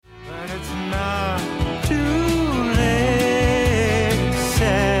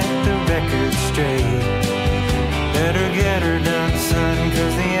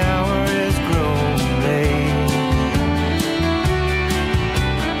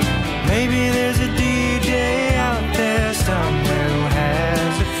maybe there's a DJ out there somewhere who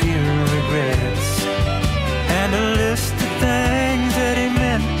has a few regrets and a list of things that he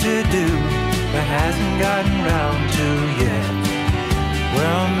meant to do but hasn't gotten round to yet.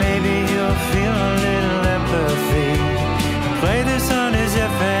 Well, maybe he'll feel a little empathy and play this on his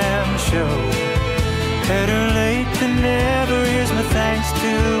FM show. Better late than never. Here's my thanks to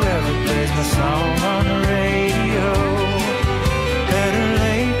whoever plays my song on the radio. Better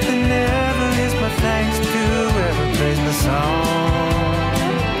late than never. Here's my thanks to whoever plays my song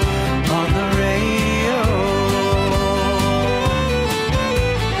on the radio.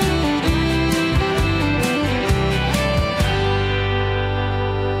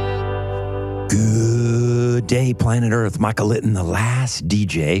 Good day, planet Earth. Michael Litton, the last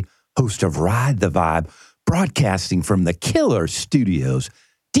DJ, host of Ride the Vibe, broadcasting from the Killer Studios,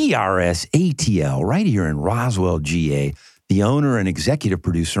 DRS ATL, right here in Roswell, GA. The owner and executive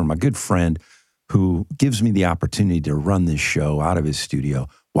producer, my good friend, who gives me the opportunity to run this show out of his studio,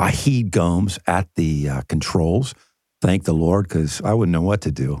 Wahid Gomes at the controls. Thank the Lord, because I wouldn't know what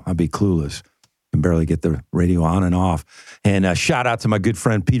to do. I'd be clueless. Can barely get the radio on and off. And shout out to my good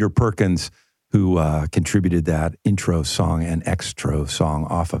friend Peter Perkins, who contributed that intro song and extra song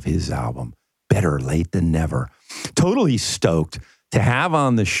off of his album, Better Late Than Never. Totally stoked to have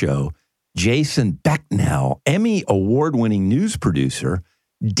on the show Jason Becknell, Emmy award-winning news producer,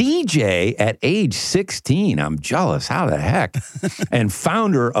 DJ at age 16. I'm jealous. How the heck? And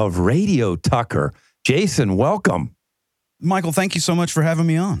founder of Radio Tucker. Jason, welcome. Michael, thank you so much for having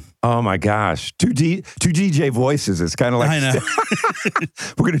me on. Oh my gosh, two DJ voices. It's kind of like I know.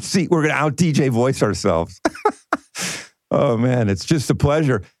 we're gonna out DJ voice ourselves. Oh man, it's just a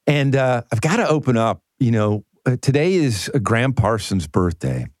pleasure. And I've got to open up. Today is Graham Parsons'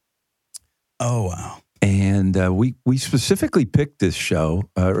 birthday. Oh wow! And we specifically picked this show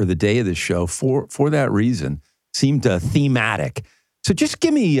or the day of this show for that reason. Seemed thematic. So just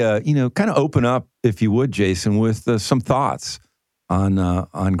give me, kind of open up, if you would, Jason, with some thoughts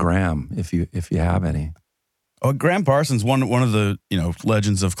on Graham, if you have any. Oh, Graham Parsons, one of the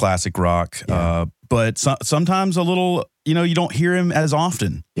legends of classic rock, Yeah. but sometimes a little, you don't hear him as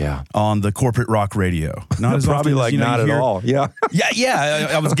often. Yeah. On the corporate rock radio, not as Probably often like as, not you at hear, all. Yeah. Yeah.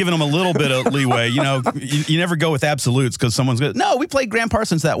 I was giving him a little bit of leeway. You never go with absolutes because someone's going, no, we played Graham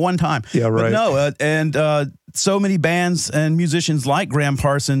Parsons that one time. Yeah, right. But no, so many bands and musicians like Graham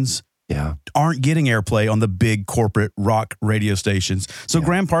Parsons aren't getting airplay on the big corporate rock radio stations. So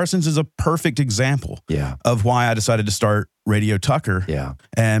Graham Parsons is a perfect example of why I decided to start Radio Tucker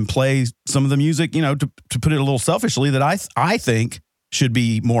and play some of the music, to put it a little selfishly, that I think should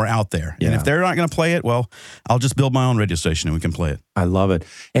be more out there. And if they're not going to play it, well, I'll just build my own radio station and we can play it. I love it.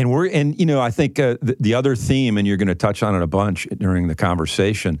 And I think the other theme, and you're going to touch on it a bunch during the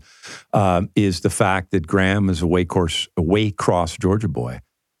conversation, is the fact that Graham is a Waycross, Georgia boy.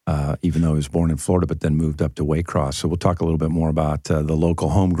 Even though he was born in Florida, but then moved up to Waycross. So we'll talk a little bit more about the local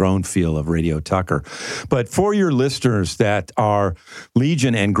homegrown feel of Radio Tucker. But for your listeners that are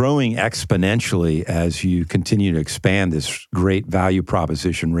legion and growing exponentially as you continue to expand this great value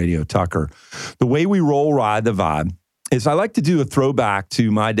proposition, Radio Tucker, the way we roll Ride the Vibe is I like to do a throwback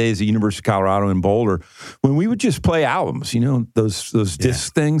to my days at University of Colorado in Boulder when we would just play albums, those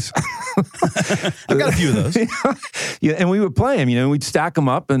disc things. I've got a few of those. And we would play them, we'd stack them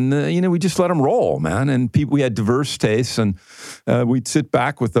up and, we just let them roll, man. And we had diverse tastes and we'd sit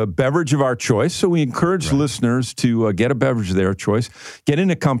back with a beverage of our choice. So we encourage listeners to get a beverage of their choice, get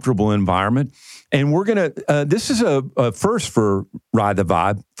in a comfortable environment. And we're going to, this is a first for Ride the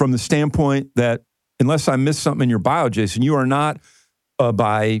Vibe from the standpoint that, unless I missed something in your bio, Jason, you are not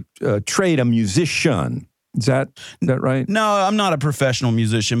by trade a musician. Is that right? No, I'm not a professional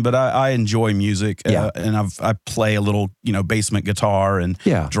musician, but I enjoy music. And I play a little, basement guitar and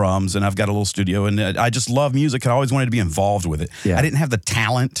drums, and I've got a little studio, and I just love music. I always wanted to be involved with it. Yeah. I didn't have the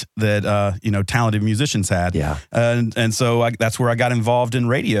talent that, talented musicians had. Yeah. And so that's where I got involved in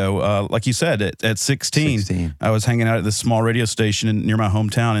radio. Like you said, at 16, I was hanging out at this small radio station near my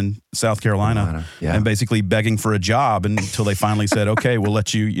hometown in South Carolina. And basically begging for a job until they finally said, okay, we'll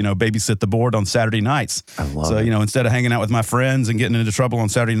let you, babysit the board on Saturday nights. So, instead of hanging out with my friends and getting into trouble on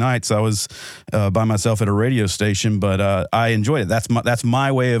Saturday nights, I was by myself at a radio station, but I enjoyed it. That's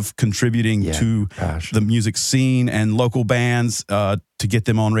my way of contributing to the music scene and local bands to get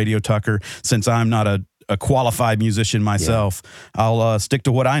them on Radio Tucker. Since I'm not a qualified musician myself, I'll stick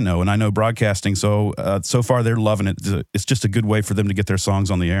to what I know, and I know broadcasting. So so far they're loving it. It's just a good way for them to get their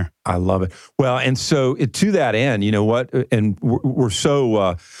songs on the air. I love it. Well, and so to that end, you know what? And we're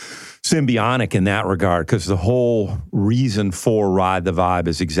so symbiotic in that regard, because the whole reason for Ride the Vibe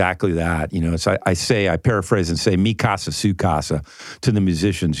is exactly that. You know, it's, I paraphrase and say, mi casa, su casa to the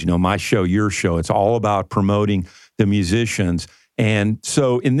musicians. You know, my show, your show, it's all about promoting the musicians. And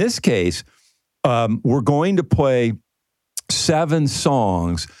so in this case, we're going to play 7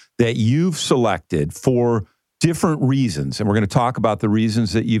 songs that you've selected for different reasons. And we're going to talk about the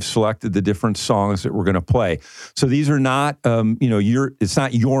reasons that you've selected the different songs that we're going to play. So these are not, it's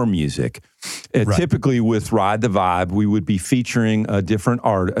not your music. Right. Typically with Ride the Vibe, we would be featuring a different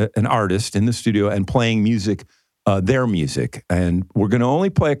an artist in the studio and playing music, their music. And we're going to only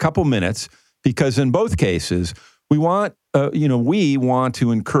play a couple minutes because in both cases, we want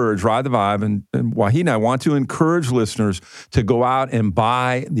to encourage Ride the Vibe, and Wahid and I want to encourage listeners to go out and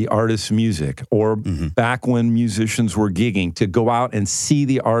buy the artist's music, or back when musicians were gigging, to go out and see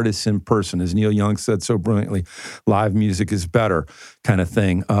the artists in person. As Neil Young said so brilliantly, live music is better, kind of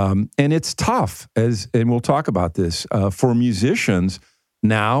thing. And it's tough, and we'll talk about this, for musicians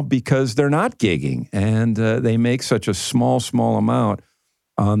now, because they're not gigging, and they make such a small amount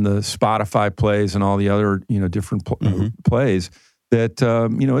on the Spotify plays and all the other, different plays, that,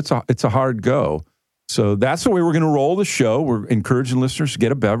 it's a hard go. So that's the way we're going to roll the show. We're encouraging listeners to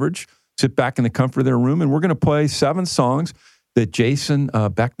get a beverage, sit back in the comfort of their room, and we're going to play 7 songs that Jason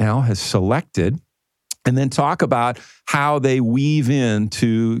Becknell has selected, and then talk about how they weave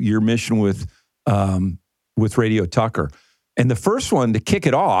into your mission with Radio Tucker. And the first one to kick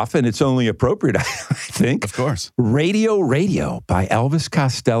it off, and it's only appropriate, I think. Of course. Radio by Elvis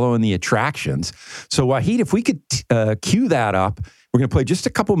Costello and the Attractions. So, Wahid, if we could cue that up, we're going to play just a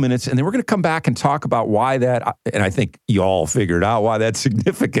couple minutes, and then we're going to come back and talk about why that, and I think you all figured out why that's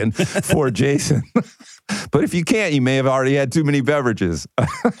significant for Jason. But if you can't, you may have already had too many beverages.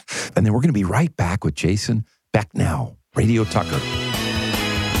 And then we're going to be right back with Jason Becknell, Radio Tucker.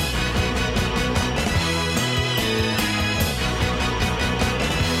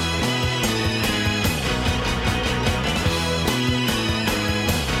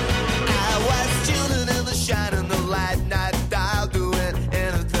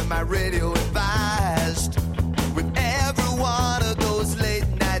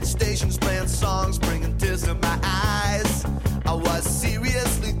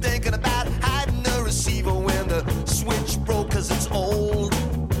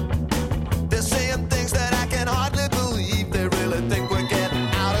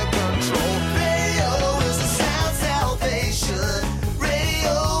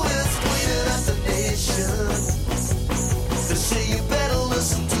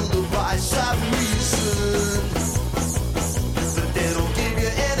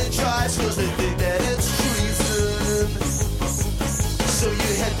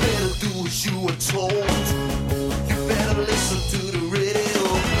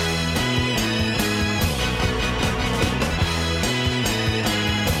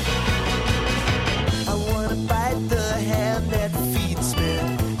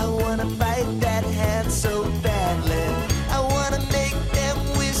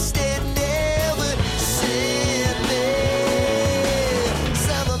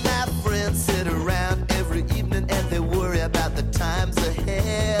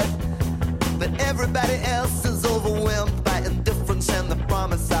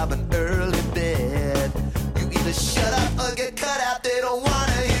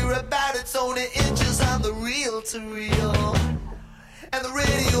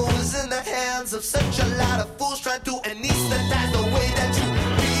 Of such a lot of fools trying to anesthetize the way that you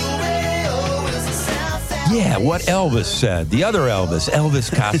feel. Radio is a sound. Yeah, what Elvis said. The other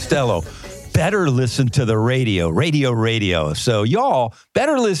Elvis Costello. Better listen to the radio. So y'all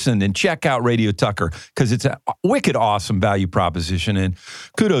better listen and check out Radio Tucker, because it's a wicked awesome value proposition. And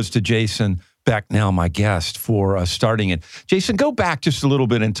kudos to Jason Becknell, my guest, for starting it. Jason, go back just a little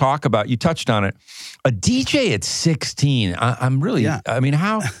bit and talk about, you touched on it, a DJ at 16. I'm really, I mean,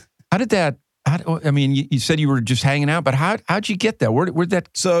 how did that, you said you were just hanging out, but how'd you get that? Where'd that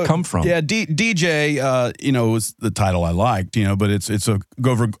come from? Yeah, DJ, was the title I liked, but it's a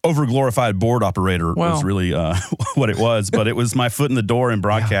over glorified board operator was really what it was. But it was my foot in the door in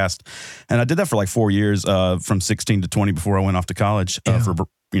broadcast, and I did that for like 4 years, from 16 to 20 before I went off to college for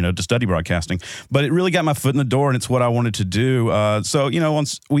to study broadcasting. But it really got my foot in the door, and it's what I wanted to do. So, on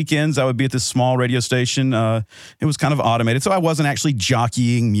weekends, I would be at this small radio station. It was kind of automated, so I wasn't actually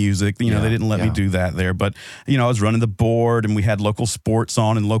jockeying music. They didn't let me do that there. But, I was running the board, and we had local sports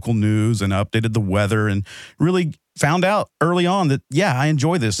on and local news, and I updated the weather, and really found out early on that, I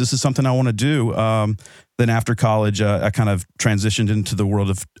enjoy this. This is something I want to do. Then after college, I kind of transitioned into the world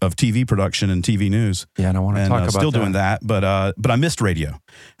of TV production and TV news. Yeah, and I want to talk about still doing that, but I missed radio.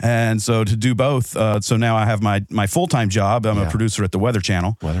 And so to do both, so now I have my full-time job. I'm a producer at the Weather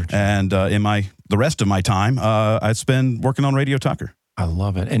Channel. And in the rest of my time, I spend working on Radio Tucker. I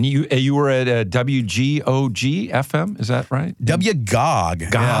love it. And you were at WGOG FM, is that right? WGOG.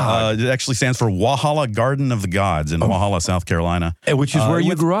 It actually stands for Walhalla Garden of the Gods in Walhalla, South Carolina. Which is where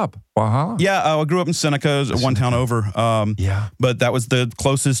you grew up, Walhalla? Yeah, I grew up in Seneca, one town over. But that was the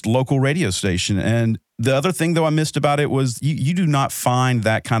closest local radio station. And the other thing, though, I missed about it was you do not find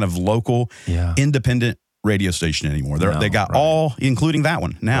that kind of local, independent radio station anymore. They got all, including that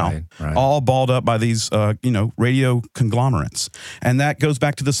one now, all balled up by these, radio conglomerates. And that goes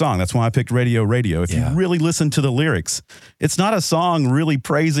back to the song. That's why I picked Radio. If you really listen to the lyrics, it's not a song really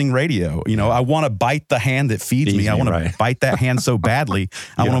praising radio. I want to bite the hand that feeds me. I want to bite that hand so badly.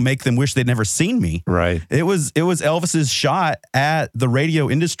 I want to make them wish they'd never seen me. Right. It was Elvis's shot at the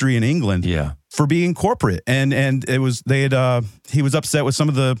radio industry in England. Yeah. For being corporate, and he was upset with some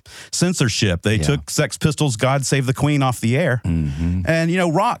of the censorship. They took Sex Pistols' "God Save the Queen" off the air,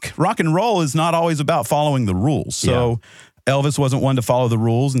 and rock and roll is not always about following the rules. So Elvis wasn't one to follow the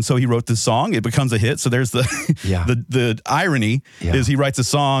rules, and so he wrote this song. It becomes a hit. So there's the irony is he writes a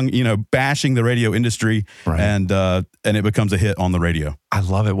song, bashing the radio industry, and it becomes a hit on the radio. I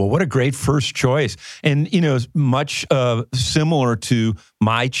love it. Well, what a great first choice. And, much similar to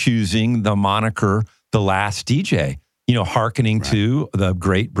my choosing the moniker The Last DJ, hearkening to the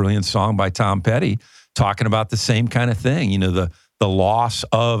great, brilliant song by Tom Petty, talking about the same kind of thing, the loss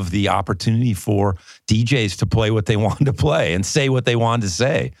of the opportunity for DJs to play what they wanted to play and say what they wanted to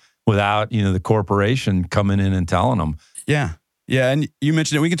say without, the corporation coming in and telling them. Yeah. Yeah, and you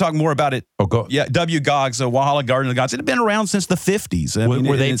mentioned it. We can talk more about it. Oh, go. Yeah, WGOG, so Walhalla Garden of the Gods. It had been around since the 50s.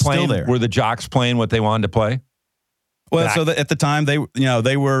 Were they playing? Still there. Were the jocks playing what they wanted to play? Well, at the time they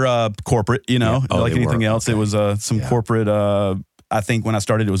were corporate. Like anything else, it was some corporate. I think when I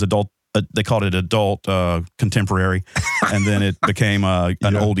started, it was adult. They called it adult contemporary, and then it became an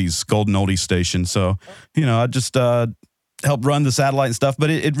oldies, golden oldies station. So I just helped run the satellite and stuff, but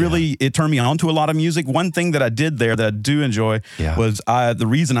it really turned me on to a lot of music. One thing that I did there that I do enjoy was the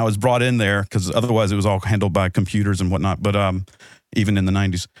reason I was brought in there, because otherwise it was all handled by computers and whatnot, but even in the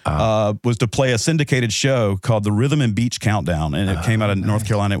 90s, was to play a syndicated show called the Rhythm and Beach Countdown, and it came out of North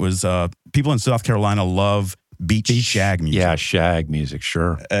Carolina. It was people in South Carolina love beach shag music. Yeah, shag music,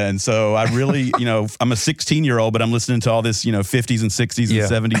 sure. And so I really, I'm a 16-year-old, but I'm listening to all this, 50s and 60s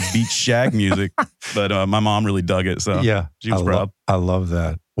and 70s beach shag music. But my mom really dug it, so she was proud. I love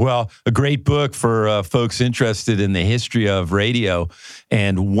that. Well, a great book for folks interested in the history of radio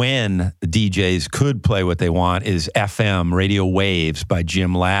and when DJs could play what they want is FM, Radio Waves by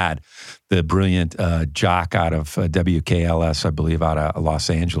Jim Ladd, the brilliant jock out of WKLS, I believe, out of Los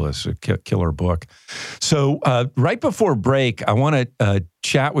Angeles, a killer book. So right before break, I want to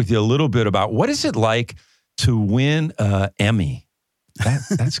chat with you a little bit about what is it like to win Emmy?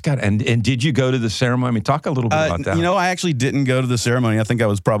 That's got and did you go to the ceremony? I mean, talk a little bit about that. I actually didn't go to the ceremony. I think I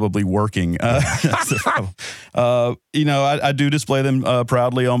was probably working. I do display them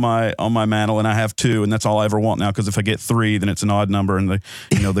proudly on my mantle, and I have 2, and that's all I ever want now. Because if I get 3, then it's an odd number, and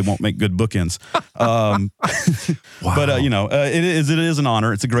they won't make good bookends. But it is an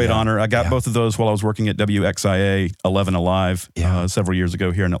honor. It's a great honor. I got both of those while I was working at WXIA 11 Alive several years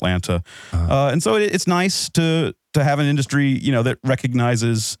ago here in Atlanta, and so it's nice to have an industry, that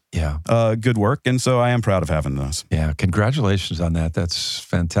recognizes good work. And so I am proud of having those. Yeah, congratulations on that. That's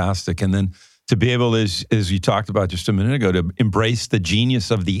fantastic. And then to be able, as you talked about just a minute ago, to embrace the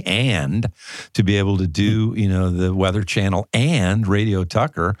genius of the and, to be able to do, the Weather Channel and Radio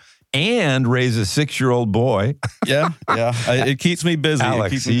Tucker and raise a 6-year-old boy. Yeah. It keeps me busy.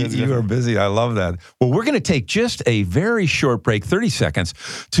 Alex, you are busy. I love that. Well, we're going to take just a very short break, 30 seconds,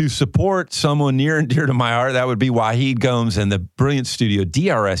 to support someone near and dear to my heart. That would be Wahid Gomes and the brilliant studio,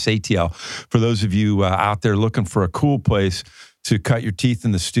 DRS ATL. For those of you out there looking for a cool place to cut your teeth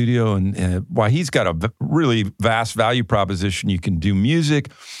in the studio. And Wahid's got a really vast value proposition. You can do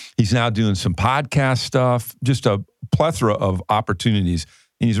music. He's now doing some podcast stuff, just a plethora of opportunities.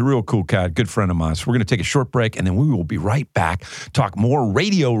 And he's a real cool cat, good friend of mine. So we're going to take a short break, and then we will be right back. Talk more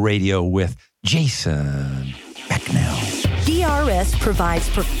radio with Jason Becknell. DRS provides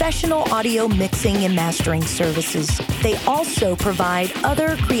professional audio mixing and mastering services. They also provide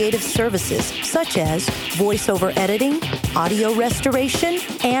other creative services, such as voiceover editing, audio restoration,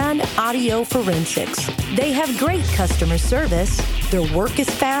 and audio forensics. They have great customer service, their work is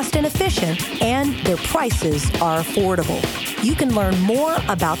fast and efficient, and their prices are affordable. You can learn more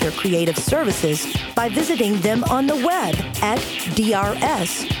about their creative services by visiting them on the web at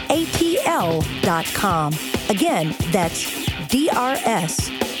drsatl.com. Again, that's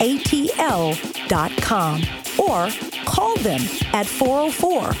drsatl.com. Or call them at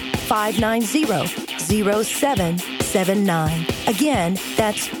 404-590-0779. Again,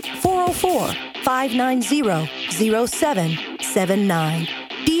 that's 404-590-0779.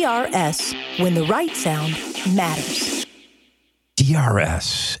 DRS, when the right sound matters.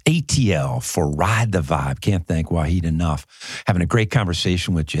 DRS, ATL for Ride the Vibe. Can't thank Wahid enough. Having a great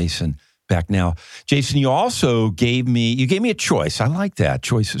conversation with Jason back now. Jason, you also gave me a choice. I like that.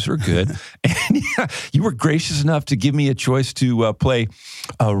 Choices are good. And you were gracious enough to give me a choice to play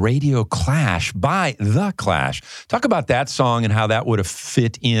a Radio Clash by The Clash. Talk about that song and how that would have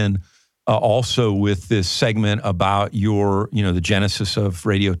fit in also with this segment about your, the genesis of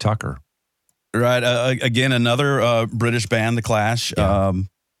Radio Tucker. Right. Again, another British band, The Clash. Yeah.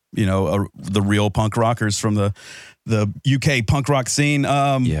 The real punk rockers from the UK punk rock scene.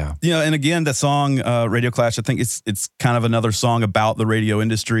 And again, that song, Radio Clash, I think it's kind of another song about the radio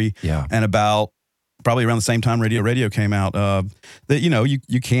industry. Yeah. And about probably around the same time Radio came out. That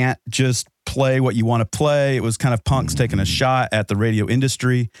you can't just play what you want to play. It was kind of punks taking a shot at the radio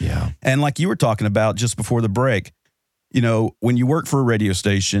industry. Yeah. And like you were talking about just before the break, when you work for a radio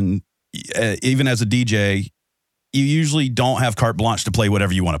station, even as a DJ, you usually don't have carte blanche to play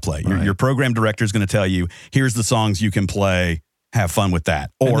whatever you want to play. Right. Your program director is going to tell you, here's the songs you can play, have fun with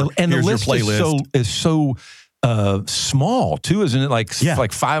that. Or and here's the list your playlist. is so small too, isn't it? Like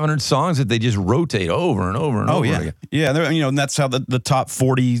 500 songs that they just rotate over and over and over again. Yeah, and that's how the top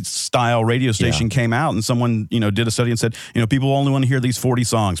 40 style radio station came out. And someone did a study and said people only want to hear these 40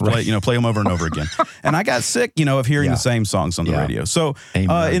 songs. Play them over and over again. And I got sick of hearing the same songs on the radio. So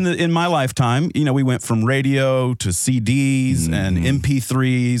in my lifetime, we went from radio to CDs and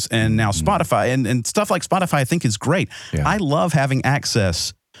MP3s and now Spotify and stuff like Spotify. I think is great. Yeah. I love having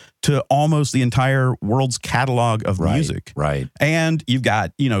access to almost the entire world's catalog of music. Right. And you've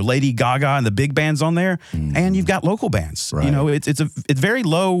got, Lady Gaga and the big bands on there, and you've got local bands. Right. It's very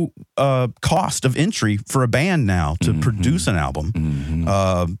low cost of entry for a band now to produce an album,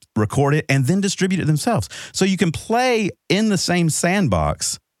 record it, and then distribute it themselves. So you can play in the same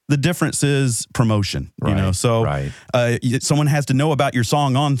sandbox. The difference is promotion, So someone has to know about your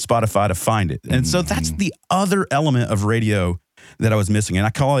song on Spotify to find it. And so that's the other element of radio that I was missing, and I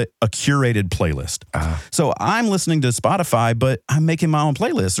call it a curated playlist. So I'm listening to Spotify, but I'm making my own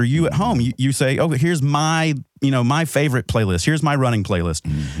playlist. Or you at home, you say, oh, here's my favorite playlist. Here's my running playlist.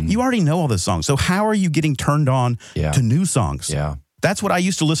 You already know all those songs. So how are you getting turned on to new songs? Yeah. That's what I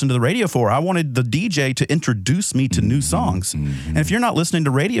used to listen to the radio for. I wanted the DJ to introduce me to new songs. And if you're not listening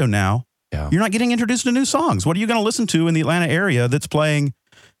to radio now, you're not getting introduced to new songs. What are you going to listen to in the Atlanta area that's playing?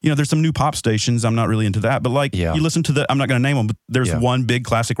 There's some new pop stations. I'm not really into that. But you listen to I'm not going to name them, but there's one big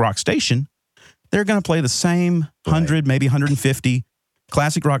classic rock station. They're going to play the same 100, maybe 150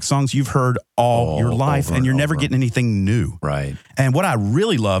 classic rock songs you've heard all your life, and you're never getting anything new. Right. And what I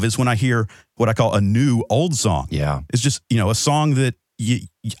really love is when I hear what I call a new old song. Yeah. It's just, a song that you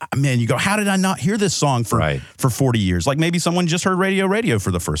go, how did I not hear this song for 40 years? Like maybe someone just heard radio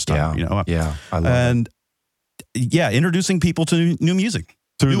for the first time, Yeah. I love it. Introducing people to new music.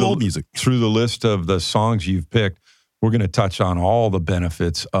 Old music. Through the list of the songs you've picked, we're going to touch on all the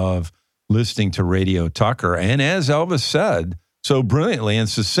benefits of listening to Radio Tucker. And as Elvis said so brilliantly and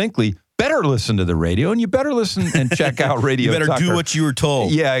succinctly, better listen to the radio, and you better listen and check out Radio Tucker. You better do what you were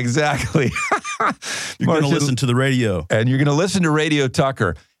told. Yeah, exactly. You're going to listen to the radio. And you're going to listen to Radio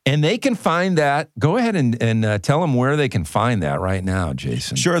Tucker. And they can find that. Go ahead and tell them where they can find that right now,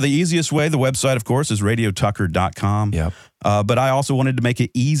 Jason. Sure. The easiest way, the website, of course, is radiotucker.com. Yep. But I also wanted to make it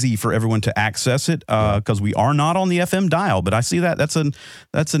easy for everyone to access it because we are not on the FM dial. But I see that's an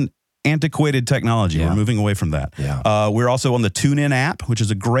antiquated technology. Yeah. We're moving away from that. Yeah. We're also on the TuneIn app, which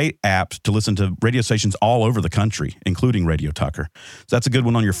is a great app to listen to radio stations all over the country, including Radio Tucker. So that's a good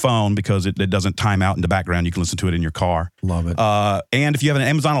one on your phone because it doesn't time out in the background. You can listen to it in your car. Love it. And if you have an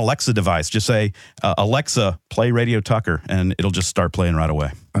Amazon Alexa device, just say, Alexa, play Radio Tucker, and it'll just start playing right away.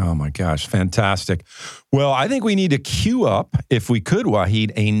 Oh, my gosh. Fantastic. Well, I think we need to queue up, if we could,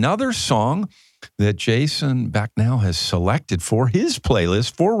 Wahid, another song that Jason Backnell has selected for his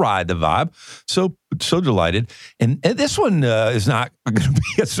playlist for Ride the Vibe. So delighted. And this one is not going to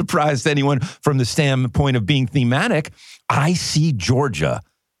be a surprise to anyone from the standpoint of being thematic. I See Georgia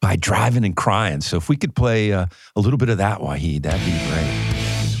by Driving and Crying. So if we could play a little bit of that, Wahid, that'd be great.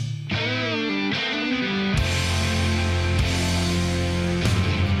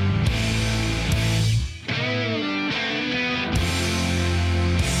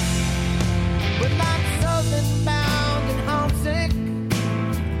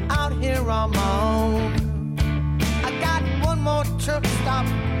 On my own. I got one more truck stop,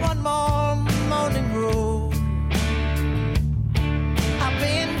 one more morning road. I've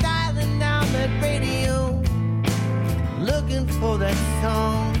been dialing down that radio, looking for that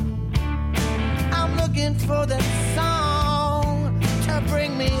song. I'm looking for that song to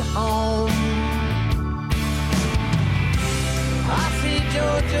bring me home. I see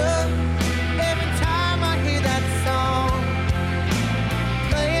Georgia every time I hear that song.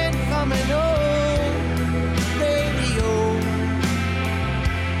 From an old radio,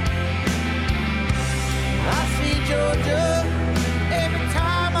 I see Georgia every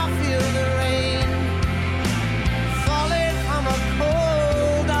time I feel the rain falling from a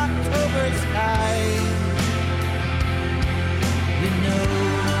cold October sky. You know,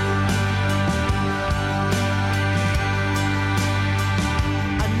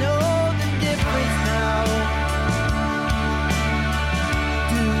 I know the difference now.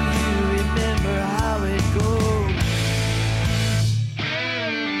 Remember how it goes.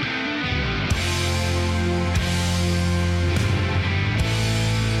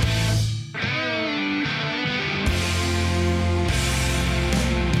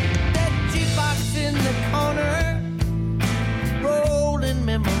 That jukebox in the corner, rolling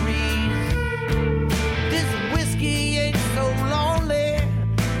memories. This whiskey ain't so lonely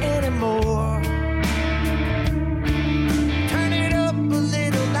anymore. Turn it up a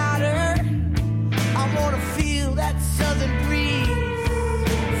little louder. I wanna feel that southern breeze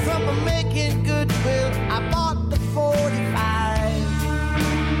from a making goodwill. I bought the 45.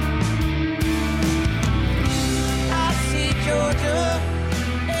 I see Georgia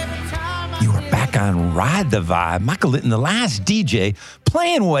every time I You are back on Ride the Vibe. Michael Litton, the last DJ,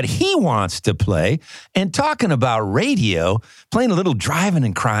 playing what he wants to play and talking about radio, playing a little Driving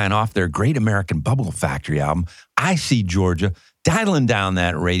and Crying off their Great American Bubble Factory album. I See Georgia, dialing down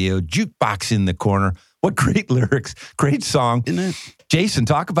that radio, jukebox in the corner. What great lyrics, great song. Isn't it? Jason,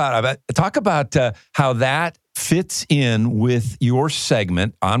 talk about how that fits in with your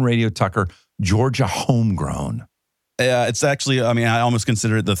segment on Radio Tucker, Georgia Homegrown. Yeah, it's actually, I mean, I almost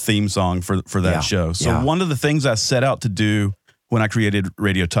consider it the theme song for that show. So one of the things I set out to do when I created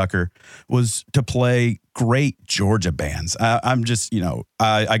Radio Tucker was to play great Georgia bands. I'm just,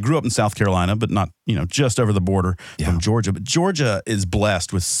 I grew up in South Carolina, but not, just over the border from Georgia. But Georgia is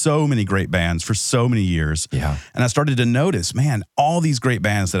blessed with so many great bands for so many years. Yeah. And I started to notice, man, all these great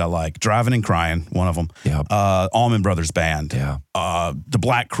bands that I like, Driving and Crying, one of them, Allman Brothers Band, the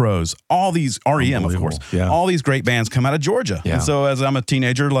Black Crowes, all these, REM, of course, all these great bands come out of Georgia. Yeah. And so as I'm a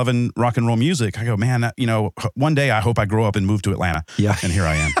teenager loving rock and roll music, I go, man, one day I hope I grow up and move to Atlanta. Yeah. And here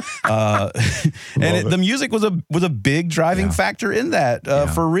I am. And the music was a big driving factor in that,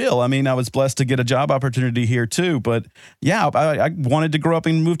 for real. I mean, I was blessed to get a job opportunity here too, but I wanted to grow up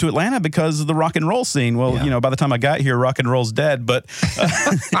and move to Atlanta because of the rock and roll scene. Well, by the time I got here, rock and roll's dead, but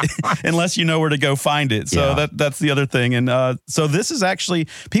unless you know where to go find it. So that's the other thing. And so this is actually,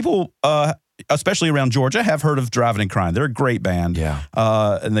 people, especially around Georgia, have heard of Driving and Crying. They're a great band. Yeah.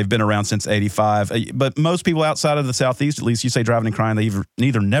 And they've been around since 85. But most people outside of the Southeast, at least you say Driving and Crying, they've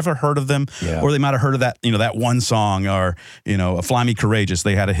either never heard of them or they might have heard of that, that one song or, a Fly Me Courageous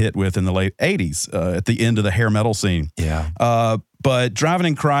they had a hit with in the late 80s at the end of the hair metal scene. Yeah. But Driving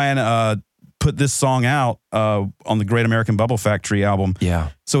and Crying put this song out on the Great American Bubble Factory album. Yeah.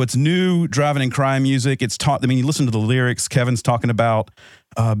 So it's new Driving and Crying music. It's taught. I mean, you listen to the lyrics. Kevin's talking about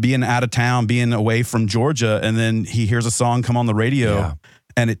being out of town, being away from Georgia, and then he hears a song come on the radio,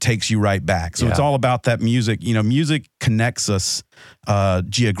 and it takes you right back. So it's all about that music. Music connects us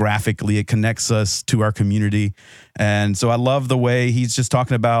geographically. It connects us to our community. And so I love the way he's just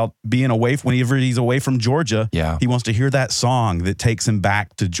talking about being away, whenever he's away from Georgia, he wants to hear that song that takes him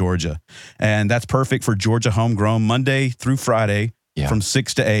back to Georgia. And that's perfect for Georgia Homegrown, Monday through Friday from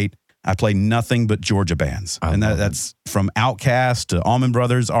 6 to 8. I play nothing but Georgia bands. And that's from Outkast to Allman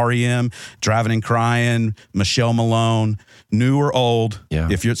Brothers, REM, Driving and Crying, Michelle Malone, new or old. Yeah.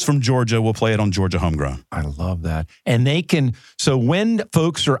 If it's from Georgia, we'll play it on Georgia Homegrown. I love that. And they can, so when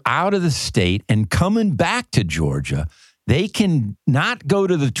folks are out of the state and coming back to Georgia, they can not go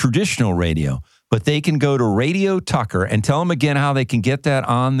to the traditional radio, but they can go to Radio Tucker and tell them again how they can get that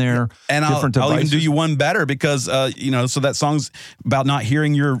on their different devices. I'll even do you one better because, so that song's about not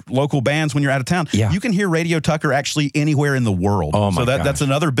hearing your local bands when you're out of town. Yeah. You can hear Radio Tucker actually anywhere in the world. Oh, my gosh. That's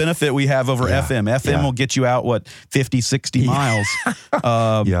another benefit we have over FM. FM will get you out, 50, 60 miles.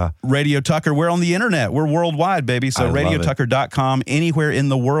 Radio Tucker, we're on the internet. We're worldwide, baby. So radiotucker.com, anywhere in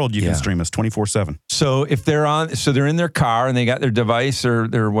the world you can stream us 24/7. So if they're in their car and they got their device or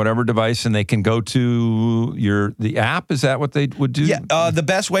their whatever device and they can go to the app, is that what they would do? Yeah, the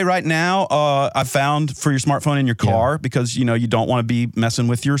best way right now I've found for your smartphone in your car because you don't want to be messing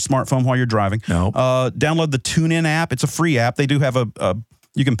with your smartphone while you're driving. No. Download the TuneIn app. It's a free app. They do have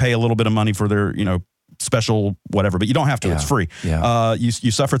you can pay a little bit of money for their, special whatever, but you don't have to. It's free. Yeah. You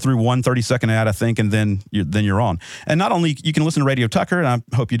suffer through one 30-second ad, I think, and then you're on. And not only you can listen to Radio Tucker, and I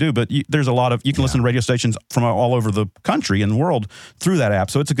hope you do, but there's a lot of you can listen to radio stations from all over the country and the world through that app.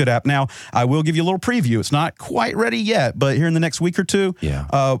 So it's a good app. Now I will give you a little preview. It's not quite ready yet, but here in the next week or two,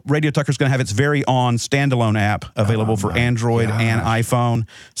 Radio Tucker's going to have its very own standalone app available for Android and iPhone.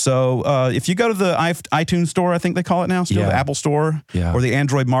 So if you go to the iTunes store, I think they call it now, still the Apple Store or the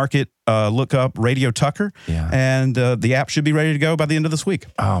Android Market. Look up Radio Tucker, and the app should be ready to go by the end of this week.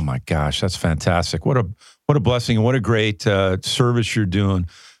 Oh my gosh, that's fantastic! What a blessing, and what a great service you're doing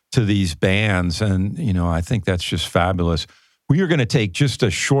to these bands, and I think that's just fabulous. We are going to take just a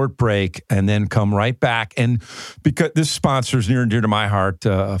short break and then come right back, and because this sponsor is near and dear to my heart,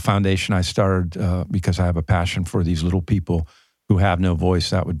 a foundation I started because I have a passion for these little people who have no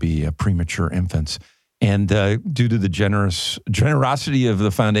voice. That would be premature infants. And due to the generosity of the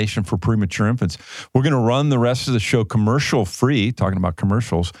Foundation for Premature Infants, we're going to run the rest of the show commercial free, talking about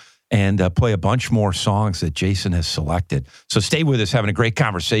commercials, and play a bunch more songs that Jason has selected. So stay with us, having a great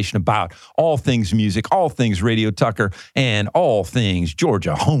conversation about all things music, all things Radio Tucker, and all things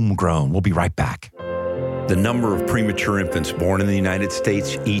Georgia homegrown. We'll be right back. The number of premature infants born in the United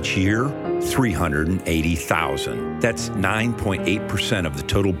States each year, 380,000. That's 9.8% of the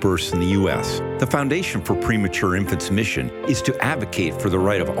total births in the U.S. The Foundation for Premature Infants' mission is to advocate for the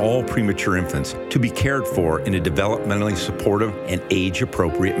right of all premature infants to be cared for in a developmentally supportive and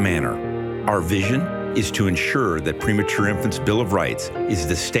age-appropriate manner. Our vision is to ensure that Premature Infants' Bill of Rights is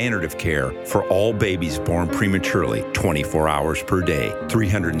the standard of care for all babies born prematurely, 24 hours per day,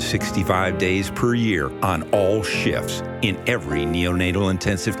 365 days per year, on all shifts, in every neonatal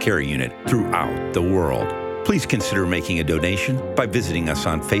intensive care unit throughout the world. Please consider making a donation by visiting us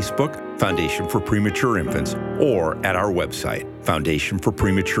on Facebook, Foundation for Premature Infants, or at our website,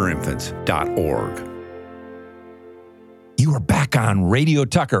 foundationforprematureinfants.org. You are back on Radio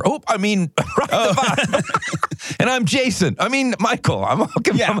Tucker. Right the vibe. And I'm Jason. Michael. I'm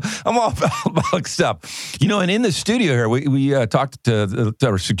all mixed up. And in the studio here, we talked to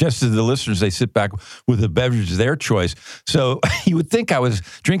or suggested to the listeners they sit back with a beverage of their choice. So you would think I was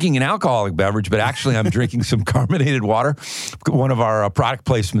drinking an alcoholic beverage, but actually I'm drinking some carbonated water. One of our product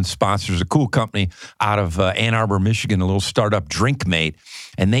placement sponsors, a cool company out of Ann Arbor, Michigan, a little startup, DrinkMate.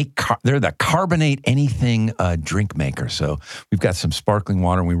 And they're the Carbonate Anything drink maker. So we've got some sparkling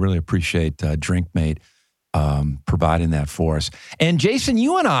water, and we really appreciate DrinkMate providing that for us. And Jason,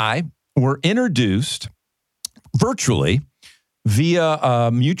 you and I were introduced virtually via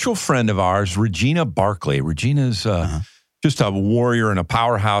a mutual friend of ours, Regina Barkley. Regina's just a warrior and a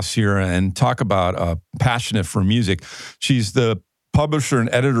powerhouse here, and talk about passionate for music. She's the publisher and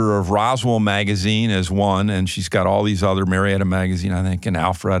editor of Roswell Magazine as one, and she's got all these other, Marietta Magazine, I think, and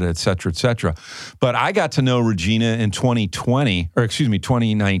Alpharetta, et cetera, et cetera. But I got to know Regina in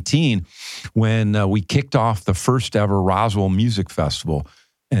 2019, when we kicked off the first ever Roswell Music Festival,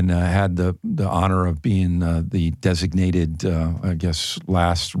 and had the honor of being the designated,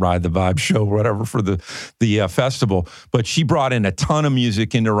 last Ride the Vibe show, whatever, for the festival. But she brought in a ton of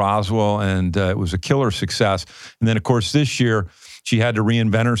music into Roswell, and it was a killer success. And then, of course, this year, she had to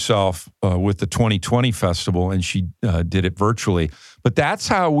reinvent herself with the 2020 festival, and she did it virtually. But that's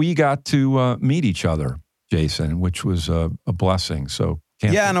how we got to meet each other, Jason, which was a blessing. So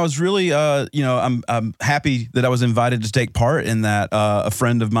and I was really, I'm happy that I was invited to take part in that. A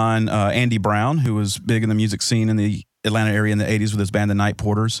friend of mine, Andy Brown, who was big in the music scene in the Atlanta area in the 80s with his band, the Night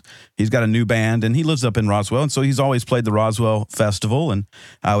Porters. He's got a new band, and he lives up in Roswell, and so he's always played the Roswell Festival, and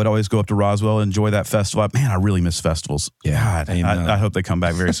I would always go up to Roswell and enjoy that festival. Man, I really miss festivals. Yeah, God, I hope they come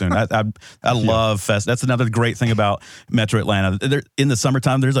back very soon. I love fest. That's another great thing about Metro Atlanta. In the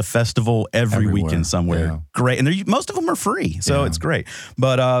summertime, there's a festival every weekend somewhere. Yeah. Great, and most of them are free, so it's great.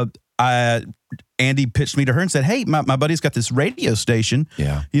 But Andy pitched me to her and said, "Hey, my buddy's got this radio station.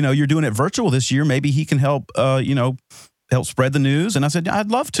 Yeah, you're doing it virtual this year. Maybe he can help. help spread the news? And I said, I'd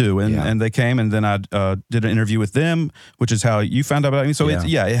love to. And they came, and then I did an interview with them, which is how you found out about me. So it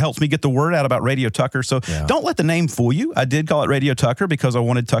helps me get the word out about Radio Tucker. So don't let the name fool you. I did call it Radio Tucker because I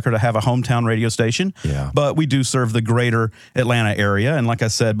wanted Tucker to have a hometown radio station. Yeah. But we do serve the greater Atlanta area. And like I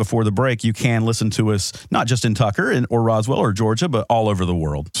said before the break, you can listen to us not just in Tucker or Roswell or Georgia, but all over the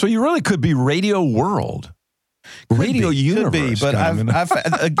world. So you really could be Radio World. Radio Universe. Could be,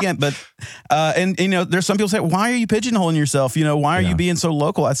 but and you know, there's some people say, why are you pigeonholing yourself? You know, why are you being so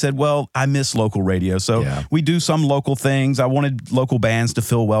local? I said, well, I miss local radio. So we do some local things. I wanted local bands to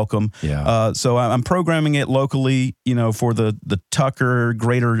feel welcome. Yeah. So I'm programming it locally, you know, for the Tucker,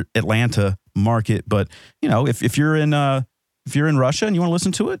 greater Atlanta market. But, you know, if you're in Russia and you want to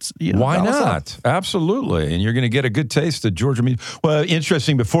listen to it, why not? Absolutely. And you're going to get a good taste of Georgia music. Well,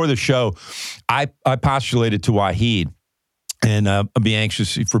 interesting, before the show, I postulated to Wahid, and I'd be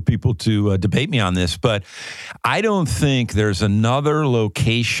anxious for people to debate me on this, but I don't think there's another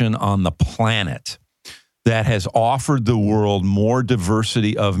location on the planet that has offered the world more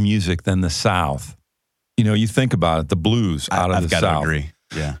diversity of music than the South. You know, you think about it, the blues out of the South. I've got to agree.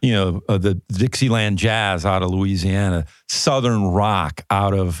 Yeah, you know, the Dixieland jazz out of Louisiana, Southern rock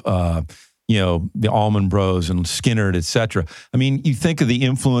out of, the Allman Bros and Skinner, et cetera. I mean, you think of the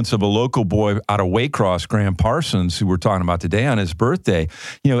influence of a local boy out of Waycross, Graham Parsons, who we're talking about today on his birthday.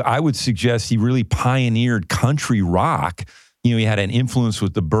 You know, I would suggest he really pioneered country rock. You know, he had an influence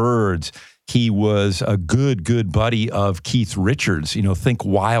with the Byrds. He was a good buddy of Keith Richards. You know, think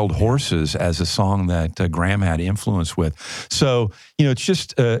Wild Horses as a song that Graham had influence with. So, you know, it's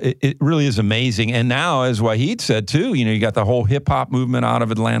just, it really is amazing. And now, as Wahid said too, you know, you got the whole hip hop movement out of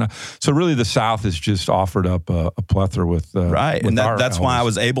Atlanta. So really the South has just offered up a plethora with right. With and that's why I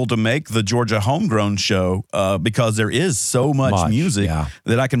was able to make the Georgia Homegrown show, because there is so much music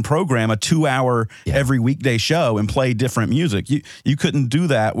that I can program a 2-hour every weekday show and play different music. You couldn't do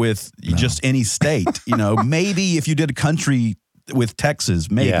that with just any state, you know. Maybe if you did a country with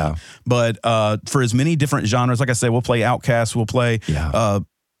Texas, maybe. But for as many different genres, like I said, we'll play Outkast, we'll play,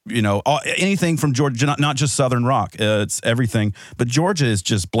 anything from Georgia, not just Southern rock. It's everything. But Georgia is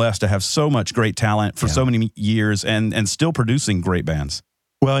just blessed to have so much great talent for so many years and still producing great bands.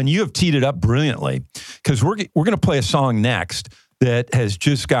 Well, and you have teed it up brilliantly, because we're going to play a song next that has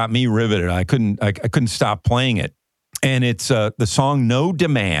just got me riveted. I couldn't stop playing it. And it's the song No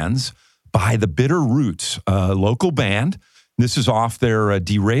Demands by the Bitter Roots, a local band. This is off their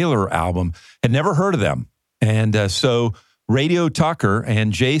Derailer album. Had never heard of them. And so Radio Tucker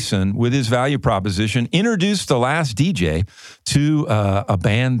and Jason, with his value proposition, introduced The Last DJ to a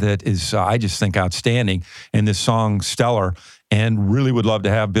band that is, I just think, outstanding, and this song stellar, and really would love to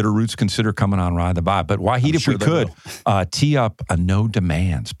have Bitter Roots consider coming on Ride the Vibe. But Wahid, if we could, tee up a No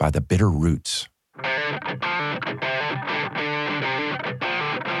Demands by the Bitter Roots.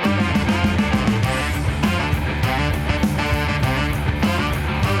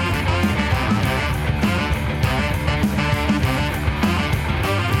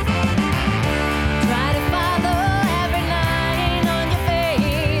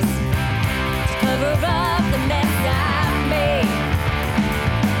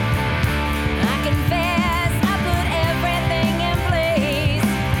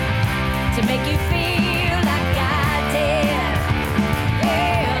 To make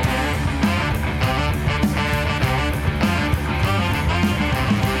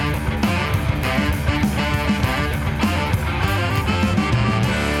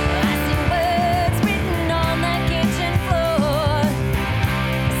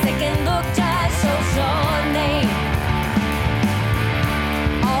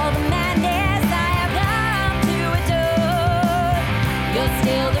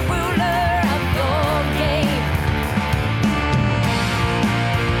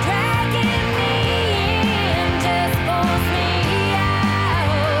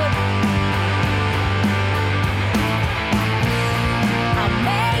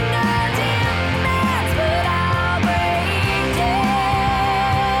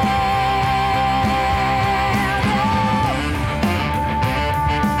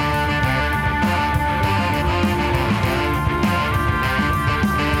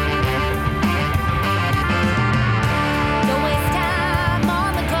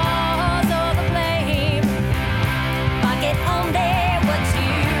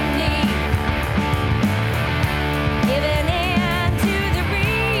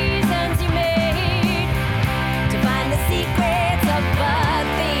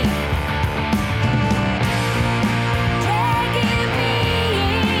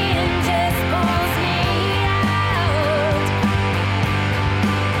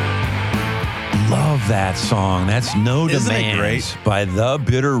that song. That's No Demands by The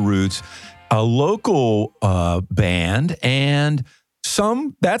Bitter Roots, a local band, and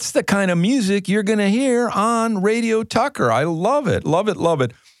that's the kind of music you're going to hear on Radio Tucker. I love it, love it, love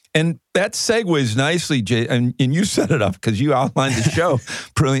it. And that segues nicely, Jay, and you set it up because you outlined the show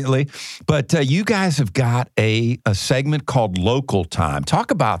brilliantly. But you guys have got a segment called Local Time.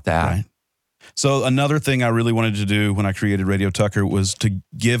 Talk about that. Right. So another thing I really wanted to do when I created Radio Tucker was to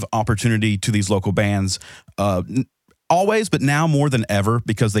give opportunity to these local bands, always, but now more than ever,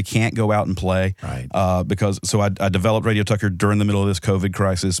 because they can't go out and play. Right. I developed Radio Tucker during the middle of this COVID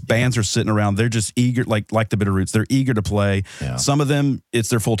crisis. Bands are sitting around. They're just eager, like the Bitter Roots. They're eager to play. Yeah. Some of them, it's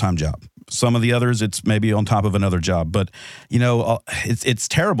their full-time job. Some of the others, it's maybe on top of another job. But, it's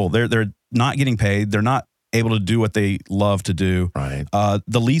terrible. They're not getting paid. They're not able to do what they love to do. Right.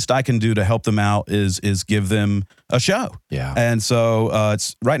 The least I can do to help them out is give them a show. Yeah. And so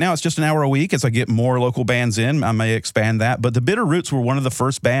right now it's just an hour a week. As I get more local bands in, I may expand that. But the Bitter Roots were one of the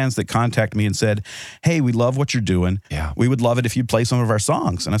first bands that contacted me and said, "Hey, we love what you're doing. Yeah. We would love it if you'd play some of our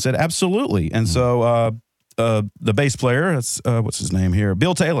songs." And I said, "Absolutely." And so the bass player, what's his name here?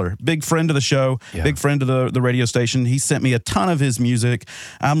 Bill Taylor, big friend of the show, big friend of the radio station. He sent me a ton of his music.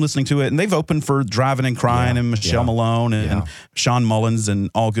 I'm listening to it, and they've opened for Driving and Crying and Michelle Malone and Sean Mullins and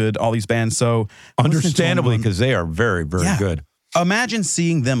all these bands. So understandably, because they are very, very good. Imagine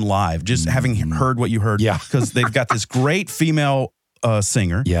seeing them live, just having heard what you heard. Yeah, because they've got this great female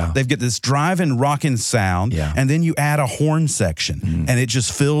singer. Yeah. They've got this drive-in rockin' sound. Yeah. And then you add a horn section and it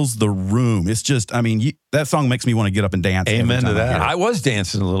just fills the room. It's just, that song makes me want to get up and dance. Amen to that. I was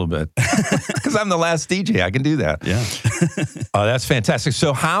dancing a little bit because I'm the last DJ. I can do that. Yeah. That's fantastic.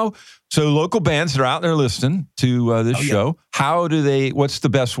 So local bands that are out there listening to this show, what's the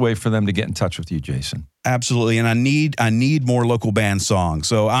best way for them to get in touch with you, Jason? Absolutely. And I need more local band songs.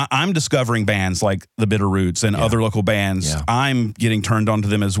 So I'm discovering bands like the Bitter Roots and other local bands. Yeah. I'm getting turned on to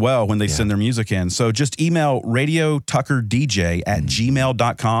them as well when they send their music in. So just email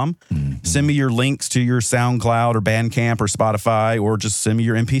radiotuckerdj@gmail.com. Mm-hmm. Send me your links to your SoundCloud or Bandcamp or Spotify, or just send me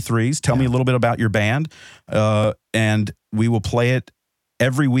your MP3s. Tell me a little bit about your band. And we will play it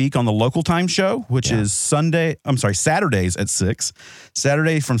every week on the Local Time show, which is Saturdays at 6.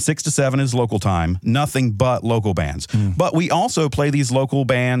 Saturday from 6 to 7 is Local Time. Nothing but local bands. But we also play these local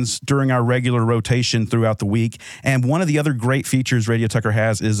bands during our regular rotation throughout the week. And one of the other great features Radio Tucker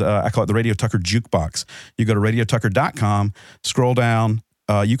has is, I call it the Radio Tucker Jukebox. You go to radiotucker.com, scroll down.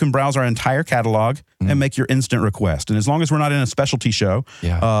 You can browse our entire catalog and make your instant request. And as long as we're not in a specialty show,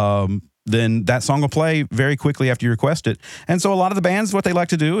 then that song will play very quickly after you request it. And so a lot of the bands, what they like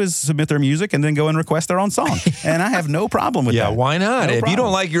to do is submit their music and then go and request their own song. And I have no problem with that. Yeah, why not? No if problem. You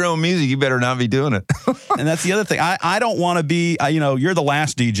don't like your own music, you better not be doing it. And that's the other thing. I don't want to be, you're the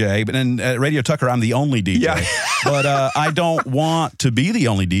last DJ, but in at Radio Tucker, I'm the only DJ. Yeah. But I don't want to be the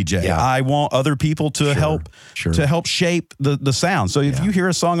only DJ. Yeah. I want other people to help shape the sound. So if you hear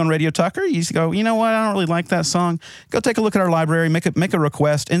a song on Radio Tucker, you just go, you know what? I don't really like that song. Go take a look at our library, make a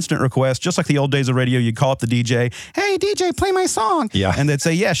request, instant request. Just like the old days of radio, you'd call up the DJ, "Hey, DJ, play my song." Yeah. And they'd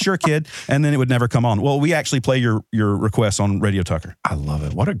say, "Yeah, sure, kid." And then it would never come on. Well, we actually play your requests on Radio Tucker. I love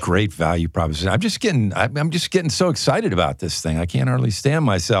it. What a great value proposition. I'm just getting so excited about this thing. I can't hardly stand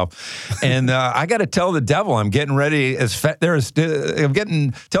myself. And I got to tell the devil I'm getting ready tell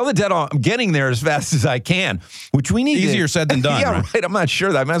the devil I'm getting there as fast as I can, which we need. Easier said than done. Yeah, right. I'm not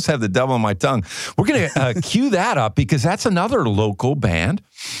sure. I must have the devil on my tongue. We're going to cue that up because that's another local band,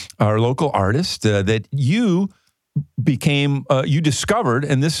 our local artist that you discovered,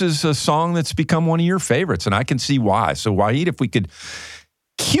 and this is a song that's become one of your favorites, and I can see why. So Wahid, if we could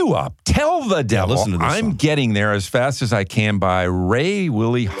cue up Tell the Devil, listen to this I'm song. Getting There as Fast as I Can by Ray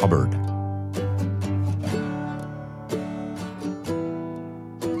Willie Hubbard.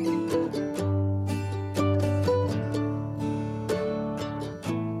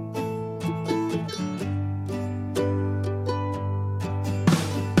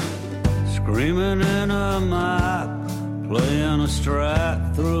 Screaming in a mic, playing a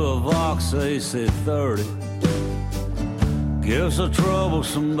strat through a Vox AC30. Gives a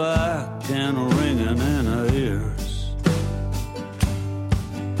troublesome back and a ringing in her ears.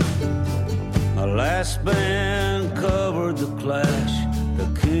 My last band covered the Clash, the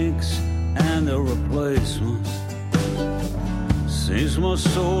Kinks, and the Replacements. Seems my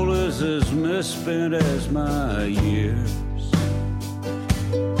soul is as misspent as my years.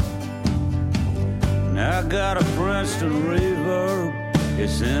 I got a Princeton reverb,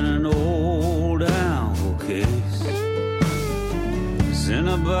 it's in an old Anvil case. It's in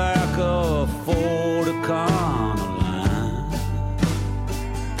the back of a Ford Econoline.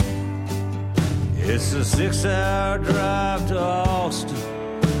 It's It's a 6-hour drive to Austin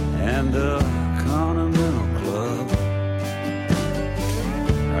and the Continental Club.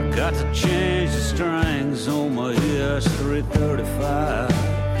 I got to change the strings on my ES 335.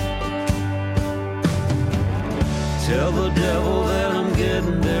 Tell the devil that I'm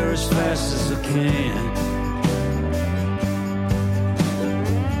getting there as fast as I can.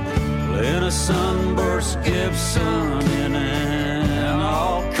 Playing a sunburst Gibson in an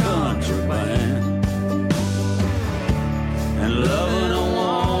all-country band. And loving a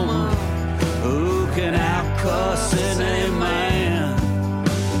woman who can out-cuss any man.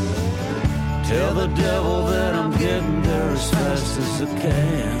 Tell the devil that I'm getting there as fast as I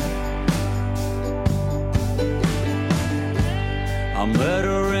can. I met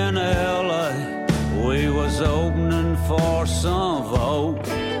her in L.A. We was opening for some Vogue.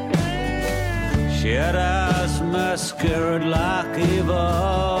 She had eyes mascaraed like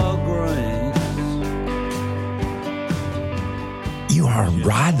Eva Green. You are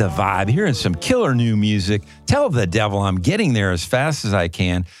Ride the Vibe, hearing some killer new music. Tell the devil I'm getting there as fast as I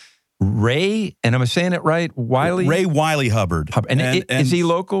can. Ray, and am I saying it right? Ray Wiley Hubbard. And is he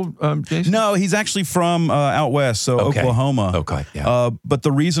local, Jason? No, he's actually from out west, so okay. Oklahoma. Okay, yeah. But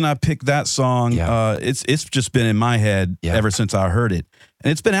the reason I picked that song, it's just been in my head ever since I heard it. And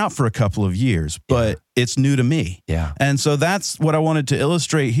it's been out for a couple of years, but it's new to me. Yeah. And so that's what I wanted to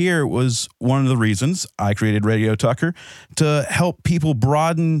illustrate here was one of the reasons I created Radio Tucker, to help people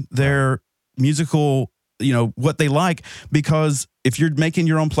broaden their musical, what they like, because if you're making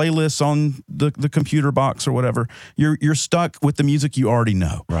your own playlists on the computer box or whatever, you're stuck with the music you already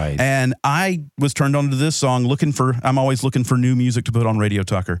know. Right. And I was turned on to this song I'm always looking for new music to put on Radio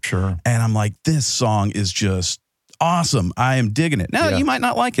Tucker. Sure. And I'm like, this song is just awesome. I am digging it. Now, you might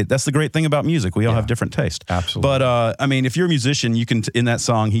not like it. That's the great thing about music. We all have different taste. Absolutely. But, if you're a musician, you can, in that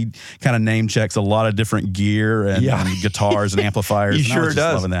song, he kind of name checks a lot of different gear and guitars and amplifiers. He sure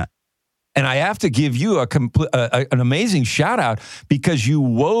does. Loving that. And I have to give you an amazing shout out, because you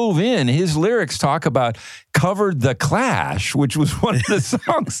wove in his lyrics talk about Covered the Clash, which was one of the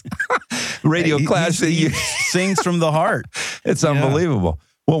songs, Radio Clash. He sings from the heart. It's unbelievable.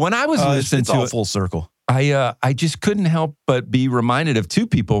 Well, when I was listening to it, full circle. I just couldn't help but be reminded of two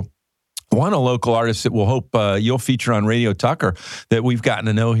people. One, a local artist that we'll hope you'll feature on Radio Tucker that we've gotten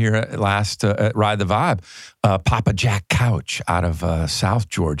to know here at Ride the Vibe, Papa Jack Couch out of South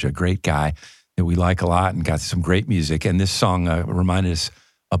Georgia, great guy that we like a lot and got some great music. And this song reminded us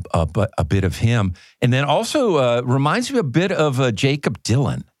a bit of him. And then also reminds me a bit of Jacob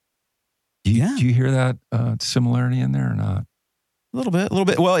Dylan. Do you hear that similarity in there or not? A little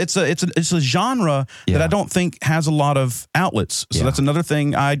bit. Well, it's a genre that I don't think has a lot of outlets. So that's another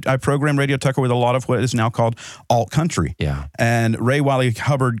thing. I program Radio Tucker with a lot of what is now called alt country. Yeah. And Ray Wiley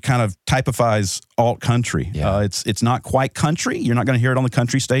Hubbard kind of typifies alt country. Yeah. It's not quite country. You're not going to hear it on the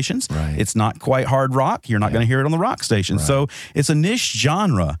country stations. Right. It's not quite hard rock. You're not going to hear it on the rock stations. Right. So it's a niche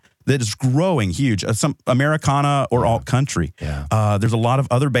genre that is growing huge. Some Americana or alt country. Yeah. There's a lot of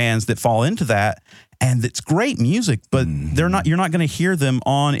other bands that fall into that. And it's great music, but you're not going to hear them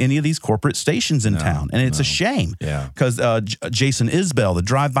on any of these corporate stations in town. And it's a shame. Yeah. Because Jason Isbell, the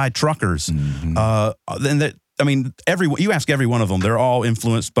Drive-By Truckers, you ask every one of them, they're all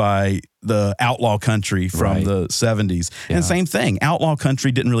influenced by the outlaw country from the 70s. Yeah. And same thing, outlaw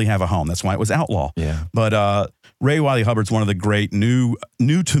country didn't really have a home. That's why it was outlaw. Yeah. But Ray Wiley Hubbard's one of the great new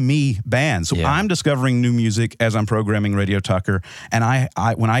to me bands. So I'm discovering new music as I'm programming Radio Tucker. And I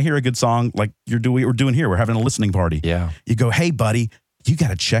when I hear a good song like we're doing here, we're having a listening party. Yeah. You go, hey buddy, you got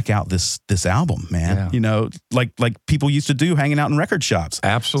to check out this album, man. Yeah. Like people used to do hanging out in record shops.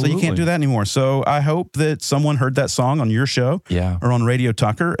 Absolutely. So you can't do that anymore. So I hope that someone heard that song on your show or on Radio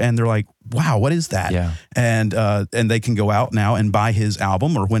Tucker and they're like, wow, what is that? Yeah. And they can go out now and buy his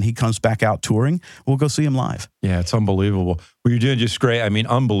album, or when he comes back out touring, we'll go see him live. Yeah, it's unbelievable. Well, you're doing just great. I mean,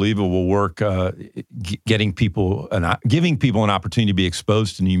 unbelievable work giving people an opportunity to be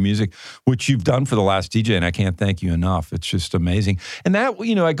exposed to new music, which you've done for the last DJ, and I can't thank you enough. It's just amazing. And that,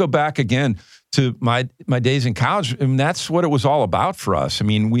 I go back again to my days in college, and that's what it was all about for us. I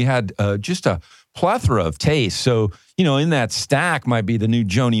mean, we had just a plethora of tastes. So, in that stack might be the new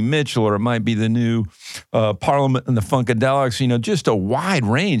Joni Mitchell, or it might be the new Parliament and the Funkadelics, just a wide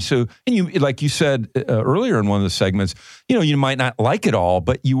range. So, and you, like you said earlier in one of the segments, you might not like it all,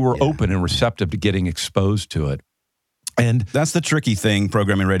 but you were open and receptive to getting exposed to it. And that's the tricky thing,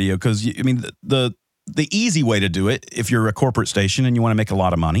 programming radio, because, the easy way to do it, if you're a corporate station and you want to make a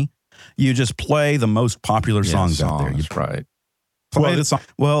lot of money, you just play the most popular songs out there. Right. play the song.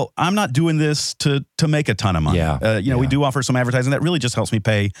 Well, I'm not doing this to make a ton of money. Yeah. We do offer some advertising that really just helps me